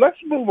 Let's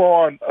move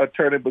on,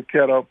 Attorney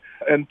Bochetto,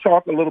 and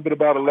talk a little bit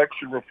about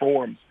election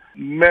reforms.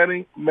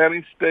 Many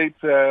states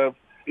have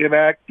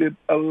enacted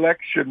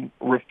election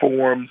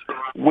reforms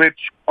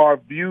which are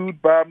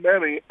viewed by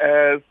many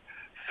as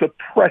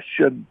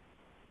suppression,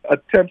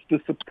 attempts to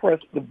suppress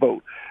the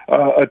vote,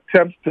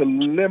 attempts to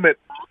limit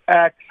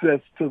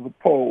access to the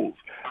polls.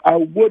 I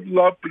would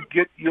love to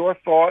get your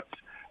thoughts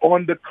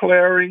on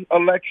declaring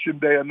Election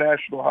Day a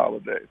national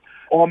holiday,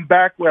 on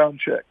background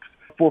checks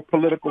for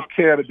political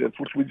candidates,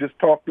 which we just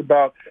talked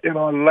about in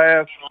our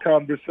last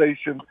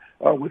conversation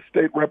with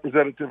State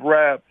Representative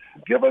Rabb.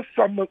 Give us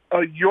some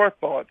of your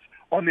thoughts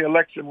on the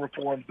election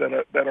reforms that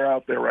are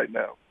out there right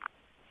now.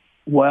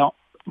 Well,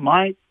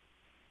 my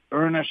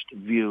earnest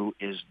view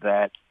is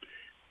that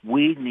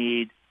we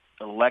need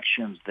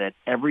elections that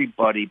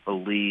everybody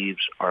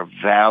believes are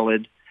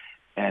valid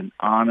and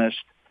honest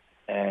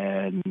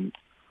and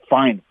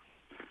fine.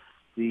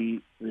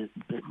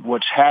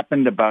 What's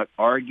happened about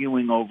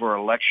arguing over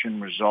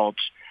election results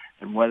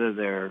and whether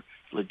they're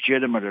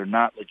legitimate or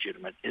not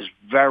legitimate is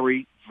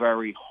very,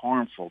 very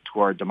harmful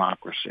to our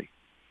democracy.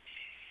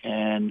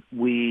 And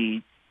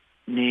we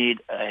need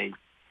a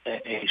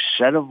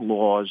set of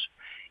laws.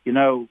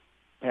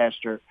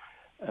 Pastor,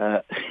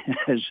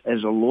 as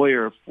a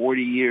lawyer of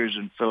 40 years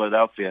in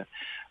Philadelphia,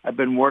 I've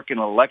been working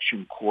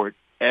election court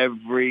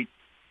every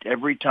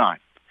time.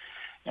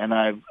 And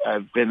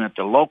I've been at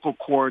the local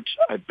courts.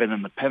 I've been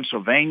in the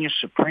Pennsylvania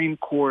Supreme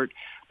Court.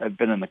 I've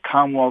been in the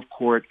Commonwealth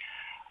Court.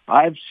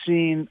 I've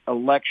seen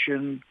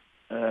election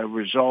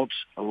results,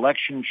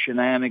 election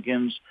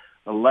shenanigans,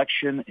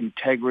 election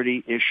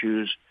integrity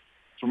issues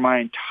for my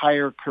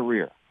entire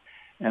career.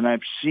 And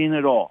I've seen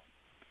it all.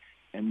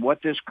 And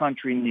what this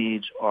country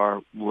needs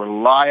are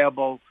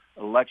reliable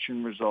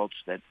election results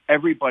that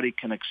everybody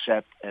can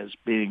accept as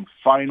being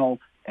final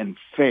and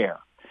fair.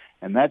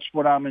 And that's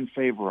what I'm in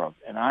favor of.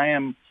 And I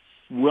am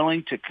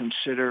willing to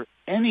consider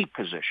any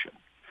position.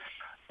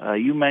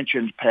 You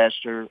mentioned,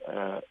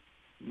 Pastor,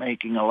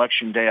 making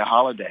Election Day a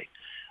holiday.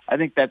 I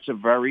think that's a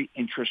very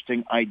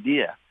interesting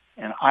idea.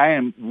 And I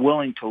am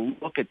willing to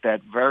look at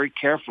that very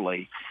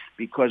carefully,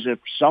 because if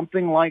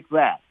something like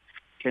that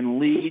can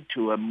lead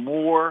to a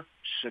more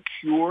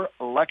secure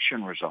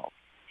election result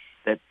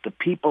that the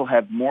people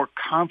have more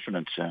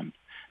confidence in,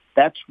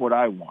 that's what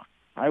I want.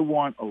 I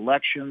want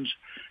elections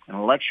and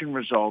election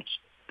results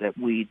that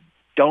we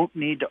don't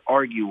need to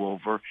argue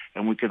over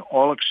and we can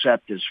all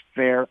accept as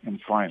fair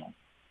and final.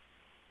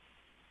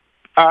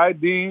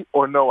 ID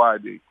or no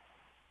ID?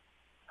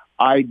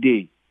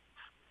 ID.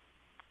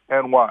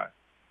 And why?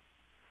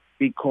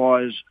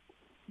 Because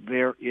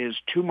there is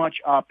too much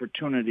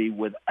opportunity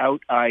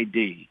without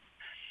ID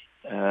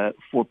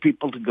for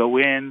people to go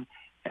in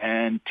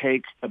and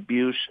take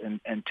abuse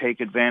and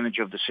take advantage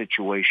of the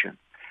situation.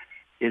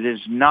 It is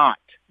not,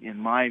 in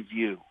my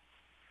view,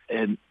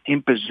 an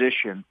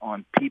imposition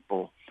on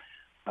people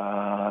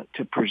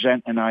to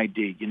present an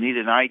ID. You need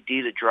an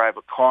ID to drive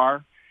a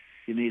car.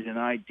 You need an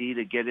ID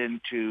to get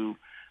into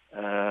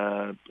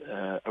a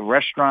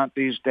restaurant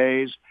these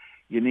days.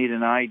 You need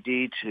an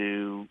ID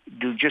to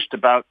do just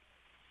about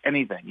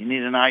anything. You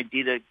need an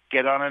ID to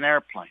get on an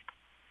airplane.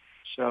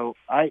 So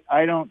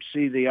I don't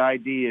see the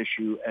ID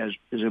issue as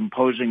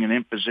imposing an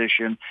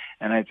imposition,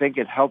 and I think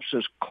it helps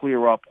us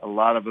clear up a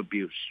lot of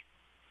abuse.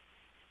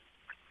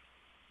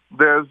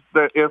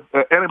 If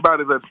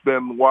anybody that's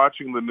been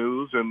watching the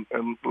news, and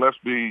let's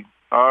be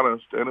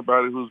honest,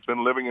 anybody who's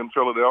been living in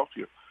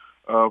Philadelphia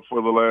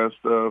for the last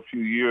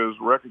few years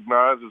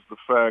recognizes the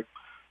fact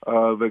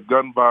that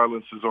gun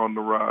violence is on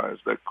the rise,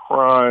 that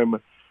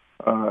crime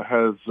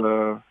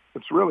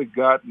it's really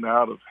gotten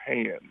out of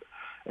hand.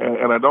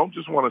 And I don't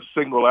just want to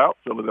single out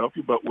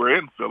Philadelphia, but we're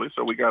in Philly,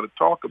 so we got to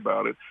talk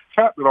about it. It's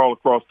happening all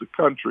across the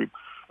country.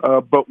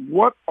 But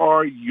what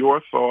are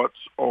your thoughts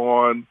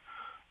on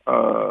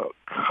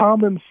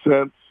common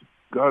sense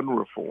gun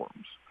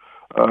reforms?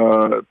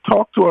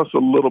 Talk to us a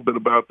little bit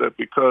about that,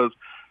 because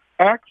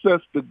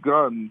access to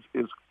guns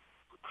it's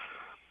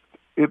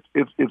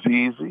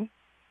easy.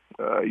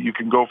 You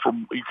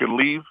can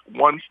leave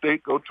one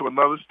state, go to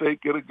another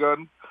state, get a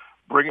gun,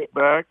 bring it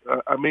back.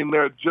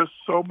 There are just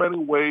so many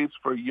ways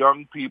for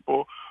young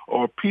people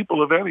or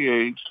people of any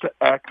age to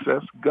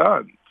access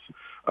guns.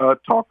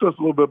 Talk to us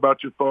a little bit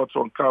about your thoughts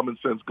on common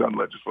sense gun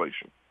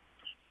legislation.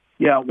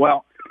 Yeah,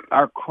 well,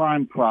 our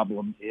crime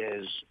problem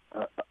is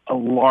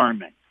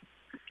alarming.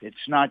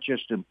 It's not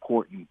just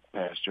important,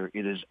 Pastor.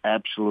 It is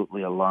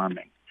absolutely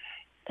alarming.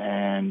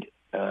 And,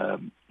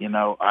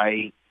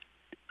 I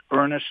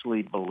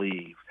earnestly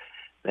believe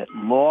that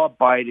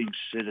law-abiding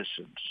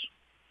citizens,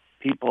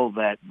 people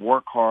that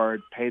work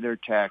hard, pay their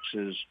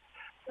taxes,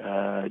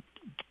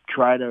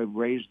 try to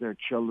raise their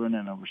children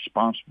in a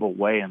responsible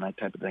way and that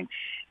type of thing,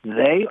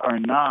 they are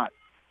not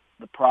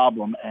the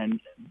problem,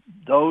 and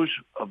those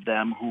of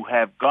them who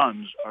have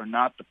guns are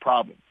not the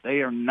problem.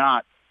 They are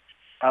not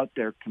out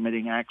there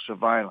committing acts of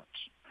violence.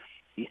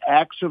 The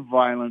acts of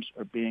violence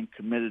are being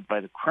committed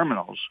by the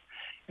criminals,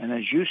 and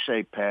as you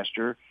say,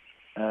 Pastor,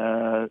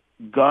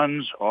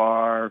 guns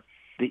are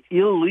the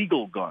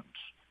illegal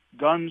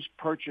guns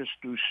purchased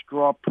through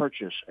straw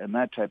purchase and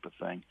that type of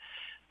thing.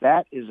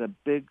 That is a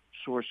big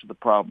source of the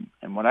problem.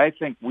 And what I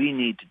think we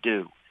need to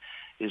do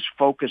is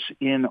focus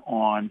in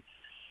on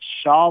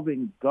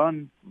solving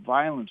gun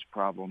violence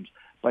problems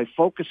by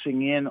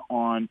focusing in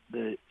on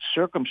the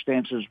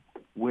circumstances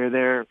where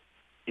there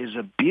is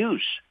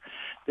abuse.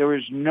 There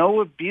is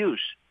no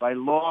abuse by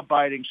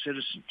law-abiding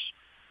citizens.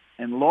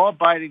 And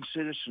law-abiding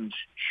citizens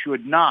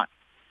should not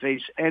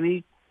face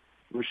any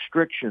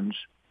restrictions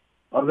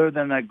other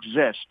than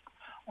exist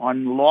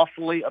on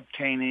lawfully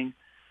obtaining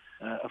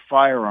a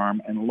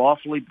firearm and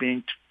lawfully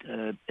being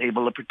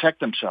able to protect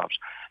themselves.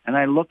 And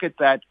I look at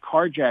that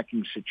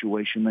carjacking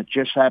situation that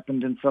just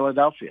happened in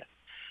Philadelphia.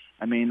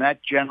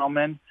 That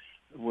gentleman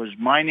was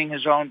minding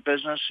his own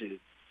business, a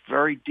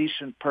very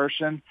decent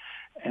person,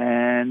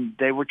 and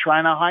they were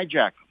trying to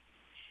hijack him.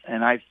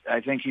 And I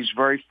think he's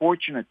very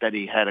fortunate that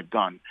he had a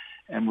gun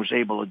and was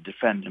able to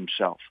defend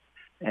himself.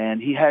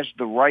 And he has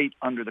the right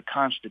under the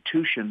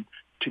Constitution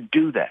to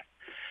do that.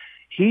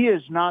 He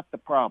is not the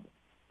problem.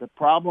 The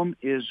problem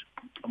is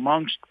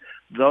amongst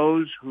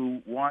those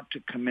who want to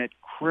commit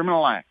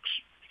criminal acts.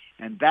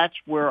 And that's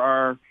where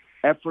our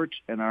efforts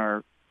and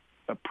our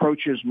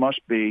approaches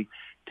must be,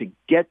 to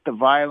get the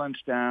violence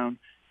down,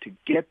 to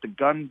get the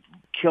gun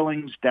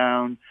killings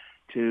down,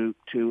 to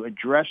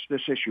address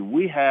this issue.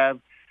 We have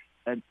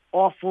an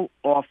awful,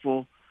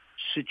 awful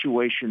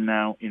situation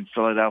now in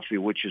Philadelphia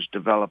which is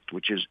developed,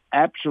 which is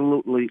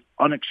absolutely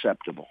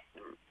unacceptable.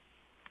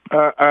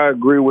 I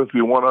agree with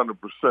you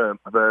 100%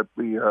 that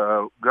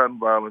the gun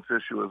violence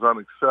issue is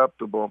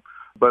unacceptable,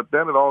 but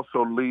then it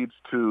also leads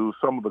to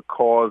some of the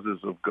causes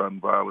of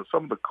gun violence,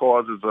 some of the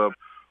causes of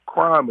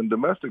crime and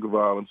domestic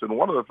violence. And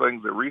one of the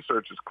things that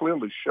research is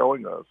clearly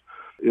showing us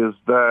is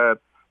that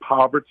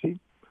poverty,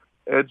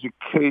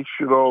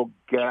 educational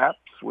gaps,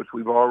 which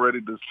we've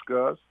already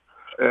discussed,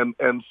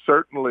 and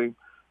certainly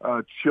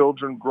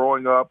children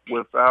growing up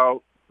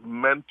without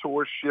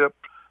mentorship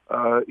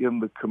in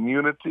the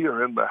community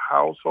or in the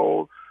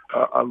household.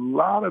 A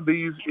lot of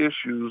these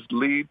issues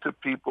lead to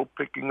people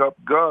picking up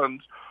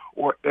guns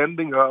or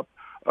ending up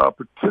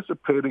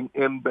participating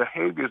in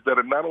behaviors that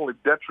are not only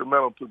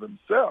detrimental to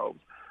themselves,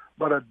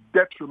 but are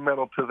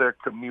detrimental to their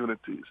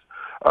communities.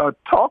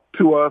 Talk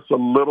to us a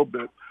little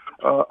bit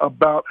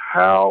about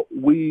how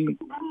we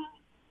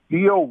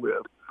deal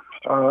with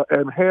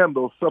and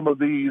handle some of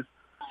these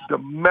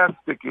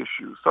domestic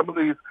issues, some of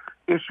these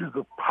issues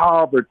of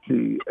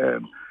poverty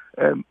and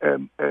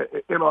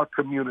in our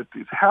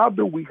communities. How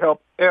do we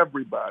help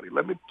everybody?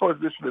 Let me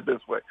position it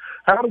this way.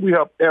 How do we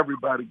help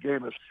everybody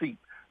gain a seat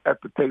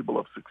at the table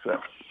of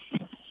success?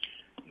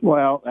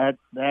 Well,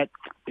 that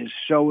is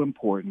so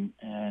important,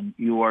 and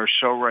you are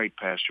so right,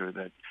 Pastor,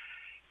 that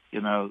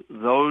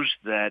those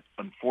that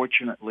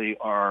unfortunately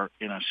are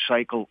in a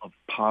cycle of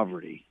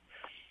poverty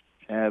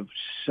have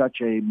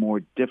such a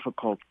more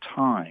difficult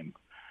time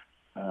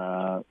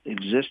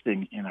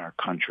existing in our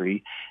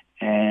country,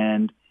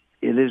 and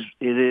it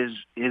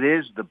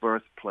is the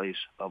birthplace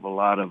of a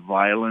lot of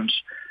violence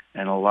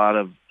and a lot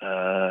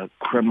of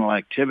criminal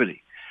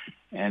activity.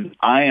 And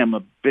I am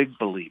a big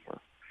believer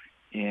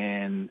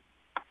in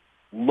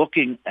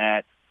looking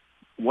at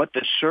what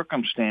the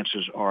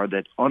circumstances are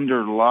that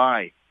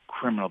underlie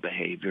criminal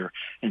behavior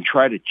and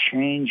try to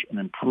change and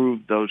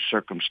improve those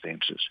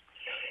circumstances.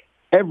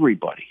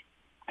 Everybody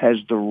has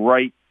the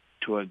right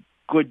to a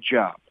good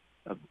job,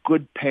 a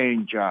good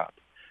paying job,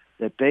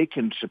 that they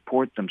can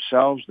support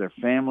themselves, their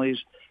families,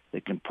 they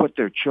can put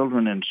their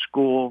children in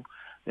school,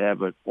 they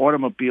have an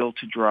automobile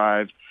to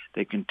drive,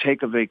 they can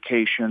take a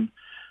vacation,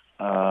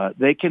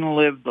 they can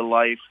live the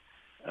life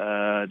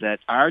that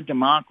our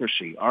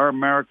democracy, our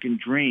American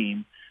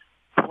dream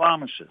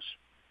promises.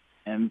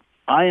 And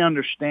I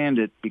understand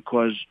it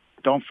because,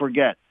 don't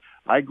forget,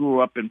 I grew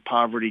up in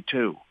poverty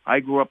too. I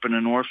grew up in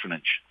an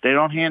orphanage. They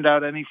don't hand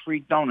out any free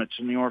donuts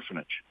in the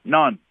orphanage.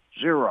 None.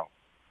 Zero.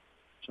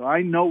 So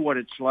I know what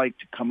it's like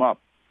to come up.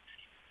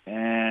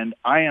 And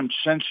I am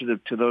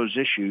sensitive to those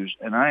issues,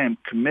 and I am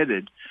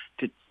committed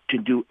to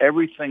do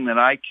everything that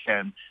I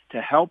can to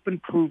help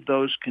improve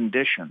those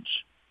conditions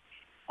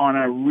on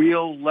a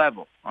real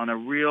level, on a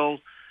real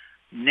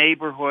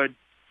neighborhood,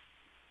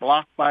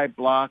 block by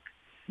block,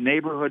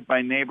 neighborhood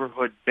by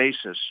neighborhood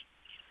basis,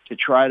 to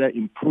try to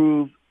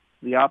improve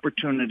the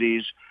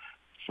opportunities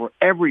for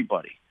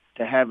everybody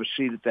to have a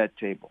seat at that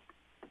table.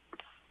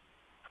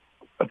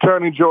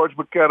 Attorney George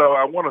Bochetto,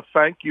 I want to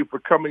thank you for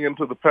coming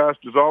into the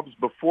pastor's office.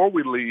 Before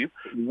we leave,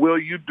 will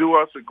you do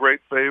us a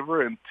great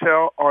favor and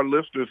tell our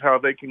listeners how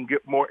they can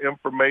get more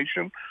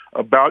information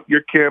about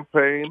your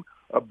campaign,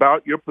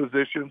 about your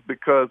positions?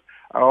 Because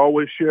I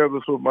always share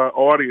this with my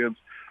audience.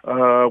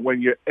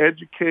 When you're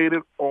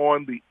educated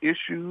on the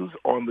issues,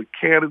 on the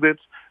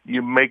candidates,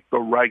 you make the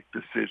right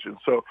decision.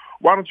 So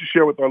why don't you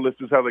share with our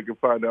listeners how they can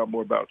find out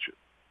more about you?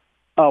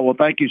 Oh, well,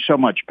 thank you so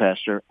much,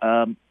 Pastor.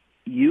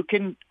 You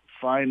can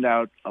find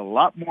out a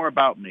lot more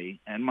about me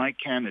and my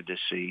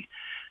candidacy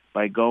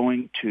by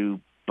going to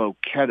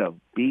Bochetto,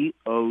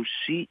 Bochetto,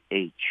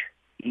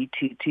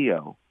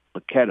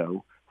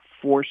 Bochetto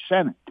for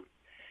Senate.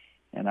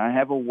 And I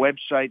have a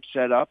website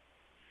set up.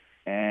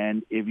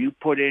 And if you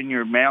put in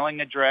your mailing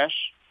address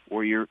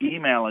or your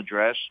email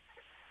address,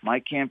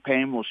 my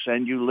campaign will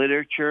send you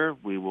literature.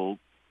 We will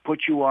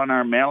put you on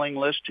our mailing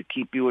list to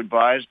keep you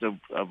advised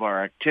of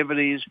our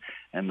activities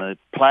and the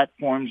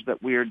platforms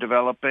that we are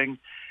developing.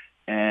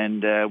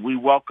 And we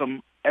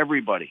welcome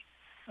everybody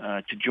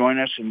to join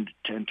us and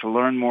to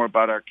learn more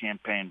about our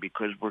campaign,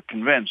 because we're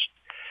convinced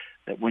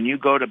that when you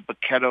go to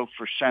Bochetto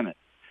for Senate,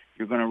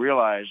 you're going to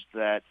realize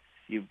that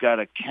you've got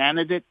a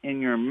candidate in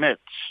your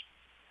midst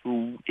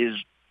who is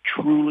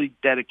truly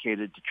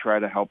dedicated to try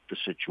to help the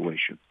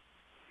situation.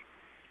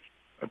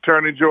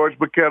 Attorney George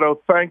Bochetto,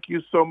 thank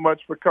you so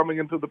much for coming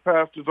into the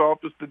pastor's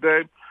office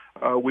today.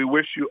 We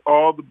wish you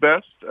all the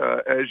best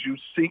as you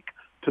seek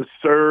to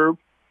serve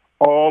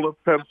all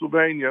of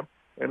Pennsylvania.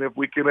 And if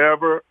we can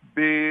ever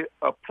be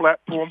a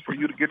platform for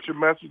you to get your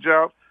message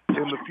out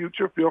in the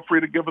future, feel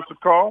free to give us a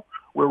call.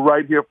 We're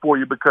right here for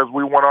you because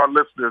we want our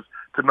listeners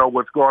to know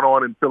what's going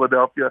on in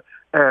Philadelphia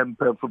and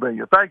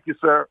Pennsylvania. Thank you,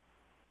 sir.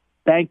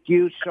 Thank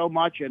you so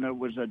much, and it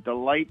was a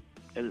delight.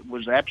 It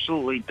was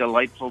absolutely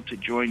delightful to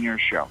join your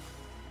show.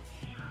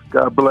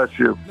 God bless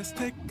you. Let's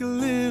take a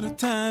little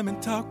time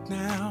and talk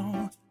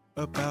now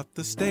about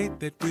the state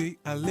that we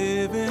are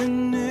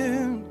living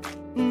in.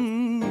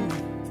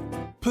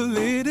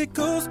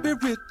 Political,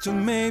 spiritual,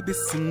 maybe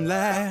some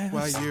laughs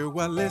while you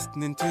are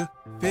listening to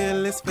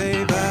Phyllis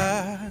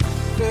Favor.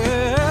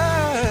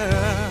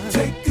 Yeah.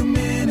 Take a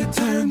minute,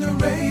 turn the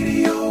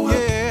radio